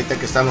más, ahorita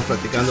que estábamos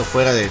platicando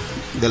fuera de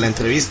la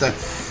entrevista,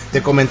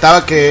 te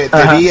comentaba que te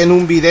Ajá. vi en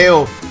un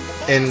video,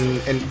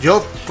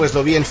 yo pues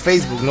lo vi en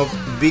Facebook, ¿no?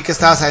 Vi que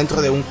estabas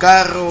adentro de un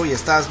carro y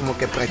estabas como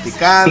que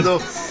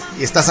practicando,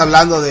 y estás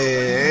hablando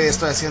de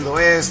estoy haciendo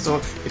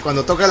esto, y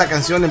cuando toca la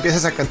canción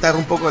empiezas a cantar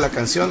un poco de la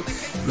canción.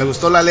 Me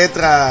gustó la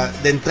letra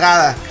de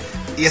entrada,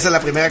 y esa es la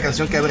primera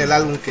canción que abre el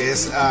álbum, que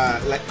es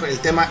el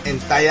tema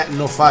Entaya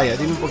No Falla.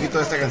 Dime un poquito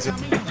de esta canción.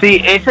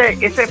 Sí,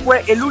 ese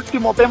fue el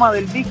último tema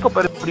del disco,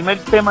 pero el primer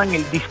tema en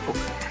el disco.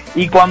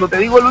 Y cuando te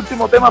digo el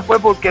último tema fue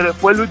porque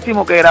fue el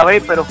último que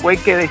grabé, pero fue el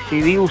que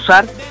decidí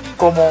usar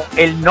como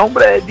el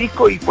nombre del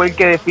disco y fue el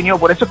que definió.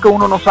 Por eso es que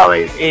uno no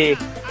sabe,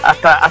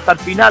 hasta el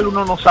final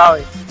uno no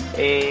sabe.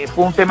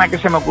 Fue un tema que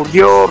se me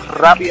ocurrió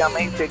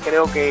rápidamente,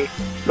 creo que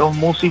los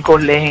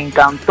músicos les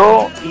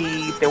encantó,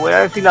 y te voy a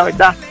decir la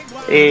verdad,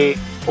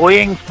 hoy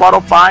en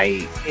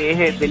Spotify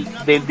es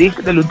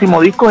del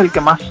último disco es el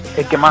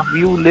que más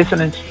view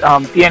listeners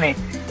tiene,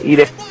 y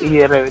de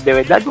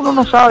verdad que uno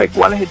no sabe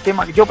cuál es el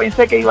tema. Yo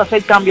pensé que iba a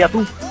ser Cambia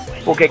Tú,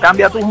 porque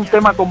Cambia Tú es un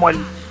tema como el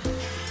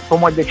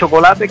de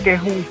Chocolate, que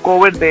es un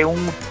cover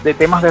de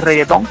temas de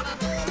reggaetón,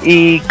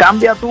 y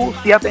Cambia Tú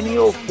sí ha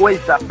tenido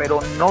fuerza, pero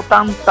no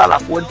tanta la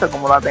fuerza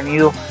como la ha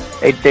tenido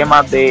el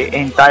tema de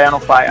Entaya No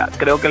Falla.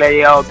 Creo que le ha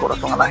llegado al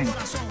corazón a la gente.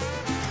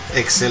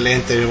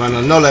 Excelente, mi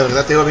hermano. No, la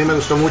verdad te digo, a mí me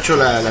gustó mucho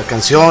la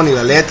canción y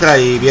la letra,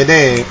 y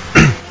viene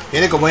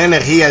como una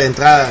energía de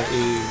entrada,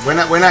 y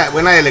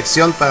buena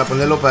elección para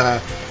ponerlo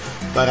para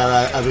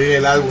abrir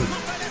el álbum.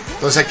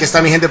 Entonces aquí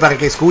está mi gente para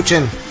que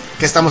escuchen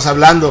qué estamos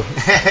hablando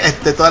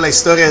de toda la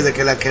historia desde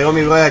que la creó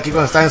mi brother aquí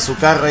cuando estaba en su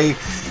carro ahí,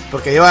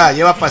 porque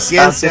lleva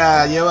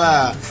paciencia,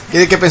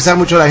 tiene que pensar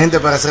mucho la gente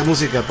para hacer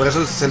música. Por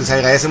eso se les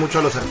agradece mucho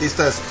a los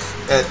artistas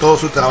todo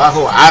su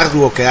trabajo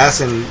arduo que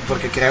hacen,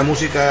 porque crear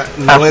música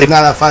no es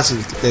nada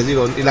fácil, les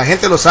digo, y la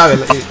gente lo sabe,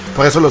 y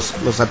por eso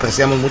los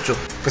apreciamos mucho.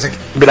 Pues aquí,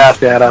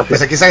 Gracias.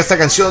 pues aquí está esta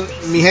canción,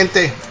 mi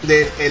gente,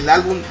 del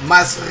álbum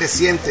más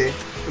reciente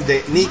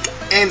de Nick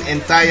en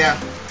Entaya,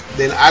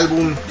 del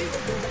álbum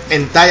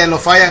Entaya No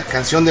Falla,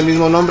 canción del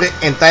mismo nombre,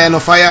 Entaya No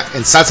Falla,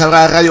 en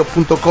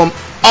salsabrasaradio.com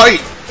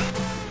hoy.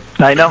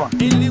 Ahí nada más.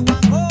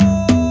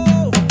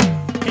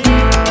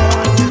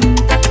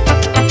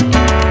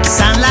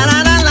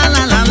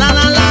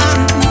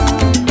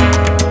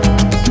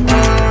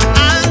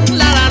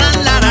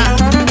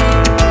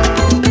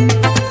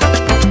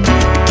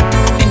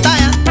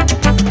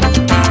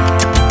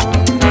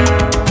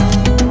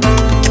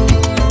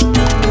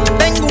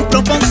 Tengo un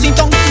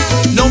propósito,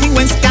 lo mío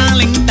es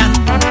calentar.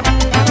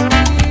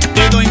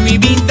 Te doy mi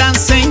vida,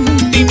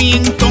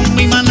 sentimiento,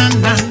 mi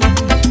manana.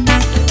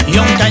 Y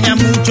aunque haya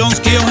muchos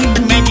que hoy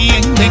me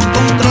quieren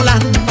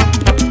controlar,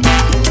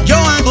 yo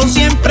hago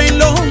siempre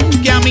lo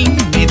que a mí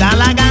me da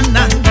la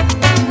gana.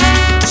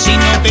 Si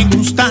no te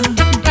gusta,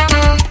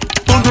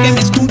 ¿por qué me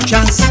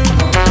escuchas?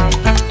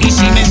 Y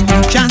si me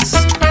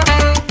escuchas,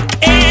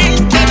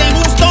 ¿en qué te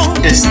gustó?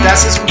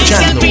 Estás Y si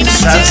al escuchando final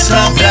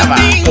Salsa cierro mi Brava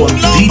con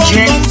artículo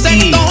DJ con concepto,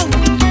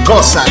 E.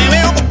 Cosa. te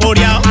veo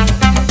cocoreado,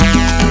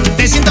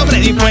 te siento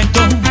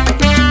predispuesto.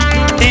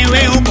 Te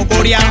veo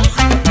cocoreado,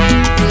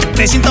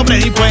 te siento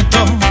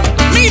predispuesto.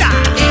 Mira,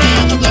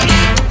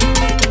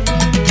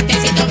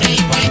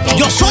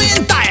 yo soy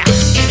Entaya.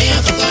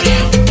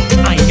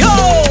 Ay, yo.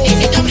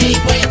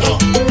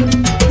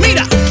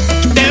 Mira,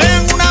 te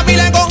veo en una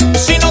pila con,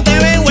 si no te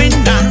veo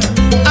en nada.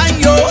 Ay,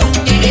 yo.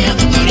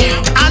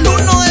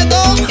 Alumno de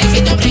todo,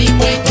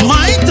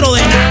 maestro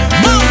de nada.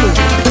 Mambo,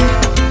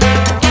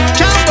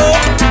 chambo,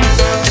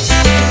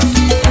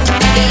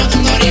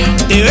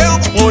 te veo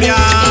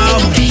coreado,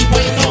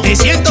 te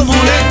siento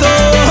molesto.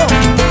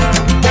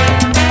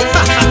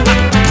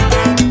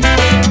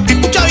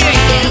 Escucha bien,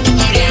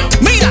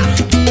 mira,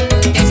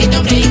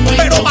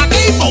 pero pa'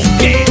 qué, ¿por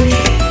qué?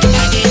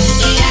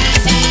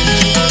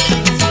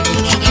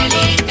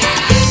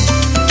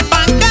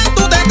 ¿Pa' qué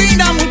tú te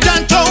tiras,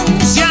 muchacho,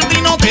 si a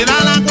ti no te da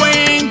la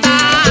cuenta?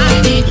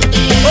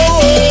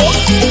 Oh,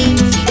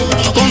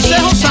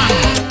 consejo sano,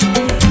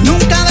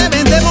 nunca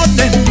debes de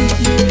morder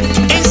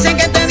ese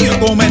que te dio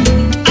comer.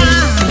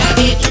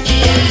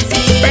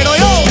 Pero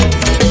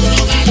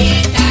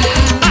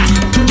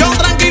yo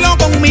tranquilo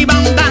con mi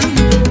banda,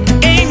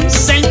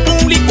 es el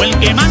público el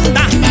que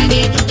manda.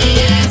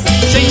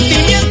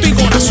 Sentimiento y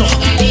corazón.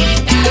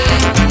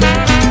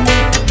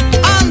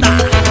 Anda,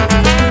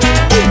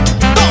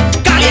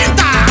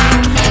 calienta.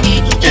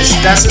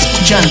 Estás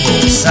escuchando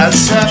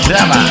Salsa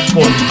Brava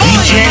con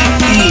Oye,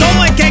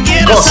 todo DJ el que E.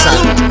 quiera Cosa.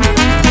 salud,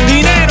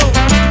 dinero,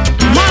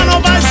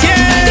 mano para el cielo.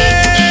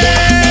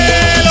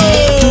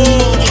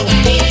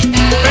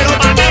 Pero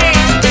 ¿para qué?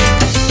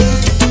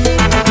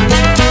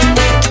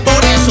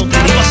 Por eso te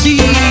digo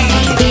así.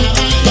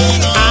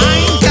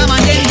 Ay,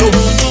 caballero,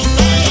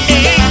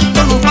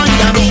 esto no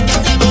falla.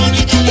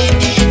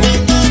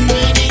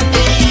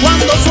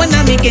 Cuando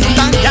suena mi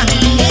Entaya,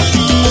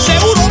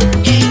 seguro,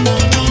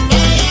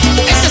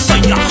 ese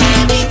soy yo.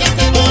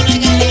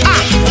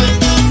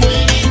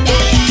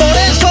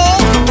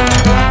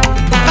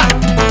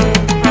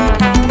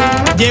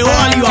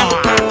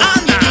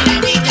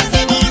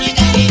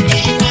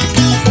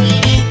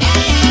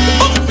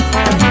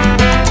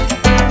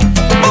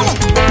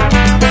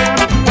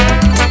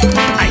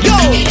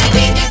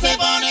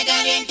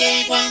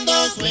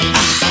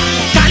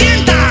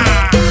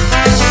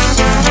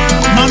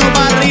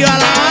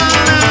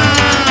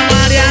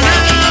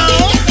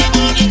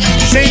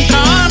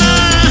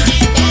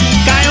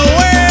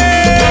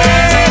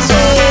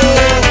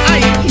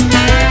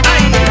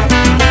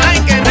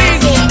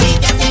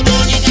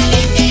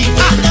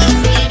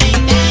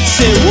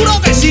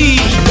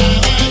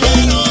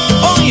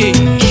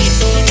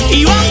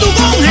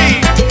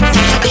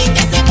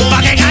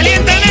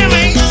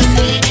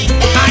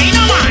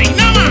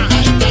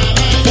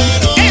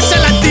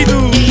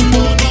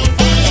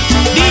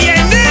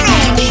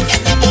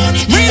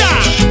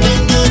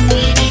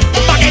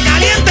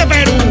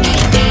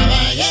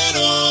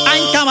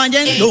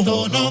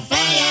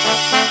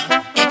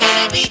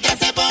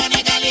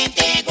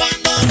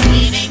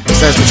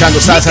 escuchando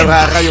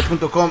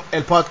salsaradio.com,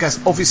 el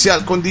podcast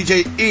oficial con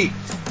DJ E,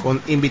 con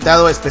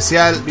invitado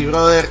especial, mi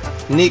brother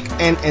Nick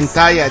en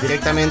Entaya,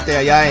 directamente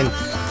allá en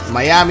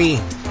Miami,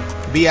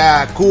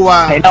 vía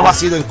Cuba,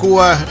 nacido en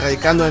Cuba,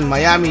 radicando en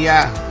Miami,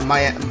 ya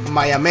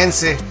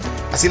mayamense,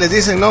 así les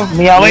dicen, ¿no?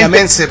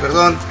 Mayamense,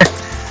 perdón.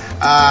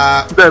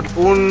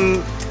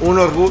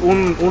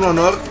 Un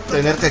honor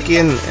tenerte aquí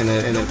en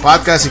el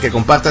podcast y que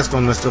compartas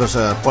con nuestros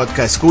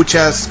podcast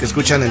escuchas que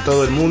escuchan en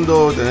todo el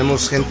mundo.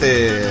 Tenemos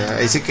gente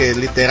ahí sí que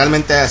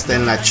literalmente hasta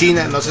en la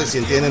China, no sé si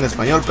entienden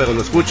español, pero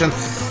lo escuchan.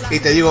 Y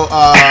te digo,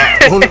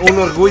 un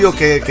orgullo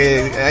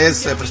que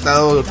hayas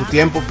prestado tu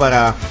tiempo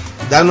para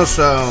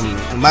darnos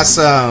más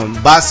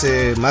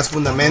base, más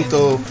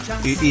fundamento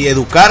y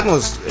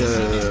educarnos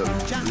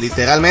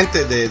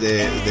literalmente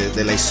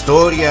de la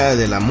historia,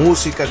 de la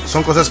música.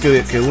 Son cosas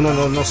que uno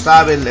no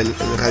sabe, el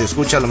radio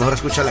escucha, a lo mejor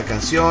escucha la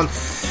canción,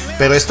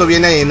 pero esto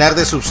viene a llenar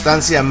de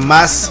sustancia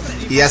más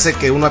y hace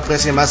que uno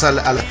aprecie más al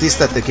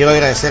artista. Te quiero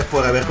agradecer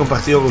por haber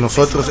compartido con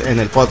nosotros en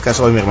el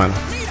podcast hoy, mi hermano.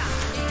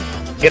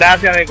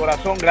 Gracias de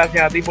corazón,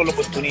 gracias a ti por la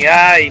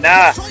oportunidad y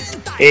nada,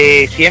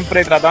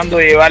 siempre tratando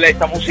de llevarle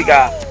esta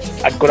música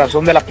al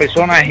corazón de las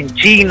personas en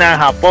China,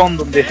 Japón,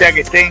 donde sea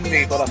que estén.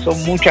 De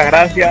corazón, muchas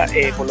gracias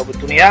por la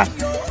oportunidad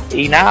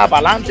y nada,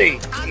 para adelante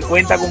y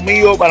cuenta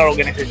conmigo para lo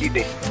que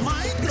necesite.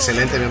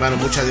 Excelente, mi hermano,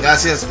 muchas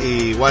gracias.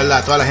 Y igual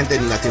a toda la gente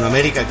en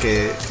Latinoamérica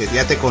que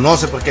ya te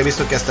conoce, porque he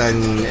visto que hasta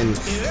en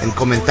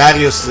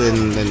comentarios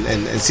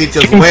en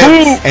sitios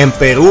web, en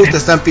Perú te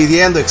están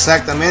pidiendo,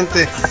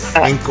 exactamente,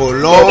 en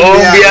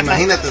Colombia,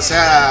 imagínate, o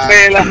sea,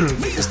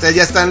 ustedes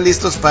ya están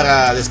listos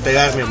para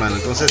despegar, mi hermano.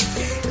 Entonces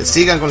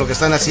sigan con lo que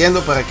están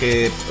haciendo para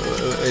que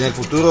en el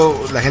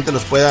futuro la gente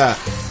los pueda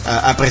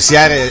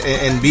apreciar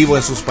en vivo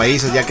en sus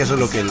países, ya que eso es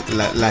lo que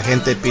la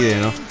gente pide,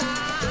 ¿no?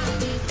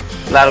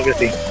 Claro que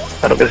sí.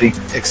 Claro que sí.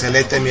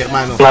 Excelente, mi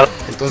hermano. Claro.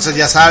 Entonces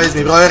ya sabes,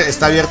 mi brother,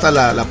 está abierta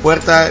la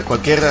puerta.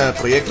 Cualquier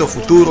proyecto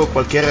futuro,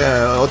 cualquier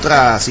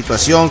otra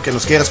situación que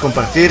nos quieras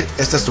compartir,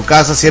 esta es tu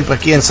casa, siempre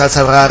aquí en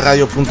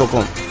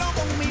salsaradio.com.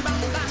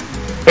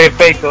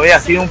 Perfecto, ha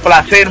sido un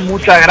placer,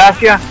 muchas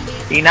gracias.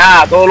 Y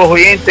nada, a todos los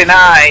oyentes,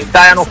 nada, en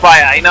Talla no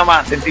falla, ahí nada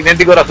más,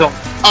 sentimiento y corazón.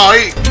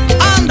 ¡Ay!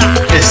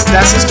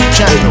 Estás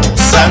escuchando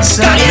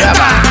Salsa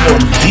Brava con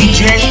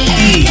DJ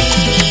E.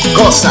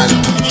 Gózalo.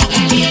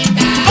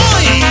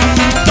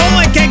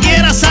 Todo el que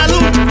quiera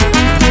salud,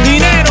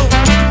 dinero,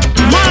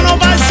 mano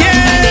para el cielo.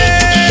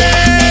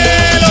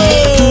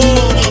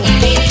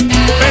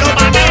 Pero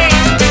 ¿para qué?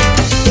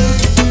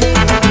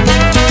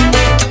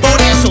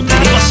 Por eso te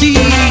digo así.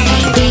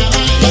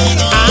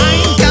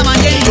 Ay,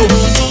 caballero,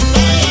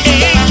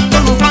 esto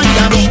no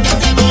falla.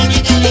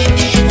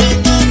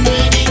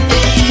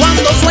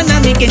 Cuando suena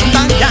mi que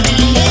estalla,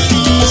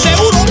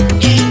 seguro,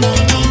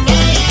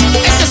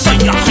 ese soy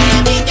yo.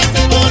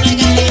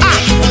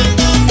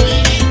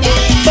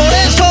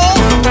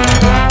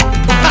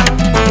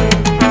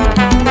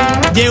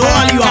 Llegó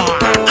Alibaba.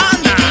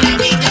 Anda.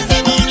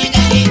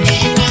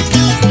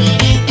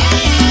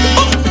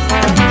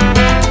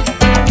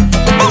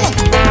 Vamos.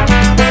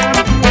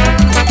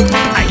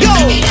 Ay, yo.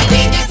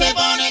 Se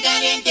pone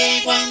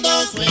caliente cuando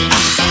suena.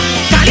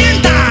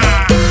 Calienta.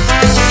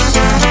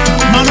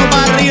 Mano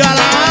para arriba,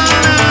 La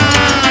Habana,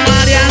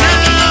 Mariana,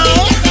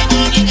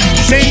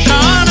 Centro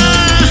Habana,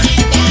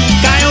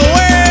 Cayo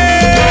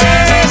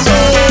Hueso.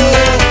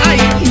 Ay,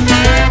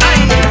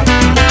 ay,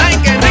 ay,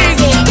 qué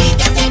rico.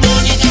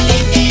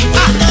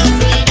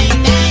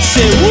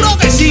 Seguro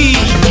que sí.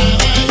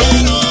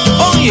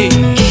 Oye,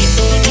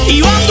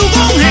 Iván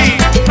Duconge,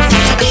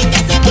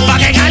 pa'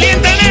 que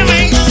caliente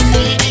neme.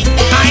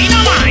 Ahí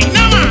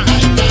nada más.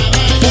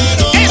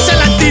 Esa es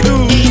la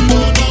actitud.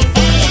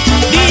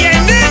 DJ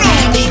Neno,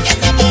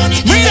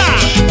 mira,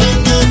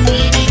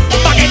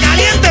 pa' que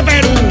caliente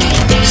Perú.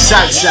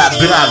 Salsa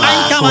Brava Ay,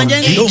 con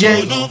caballero. DJ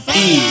E.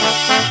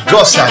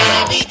 Gózalo.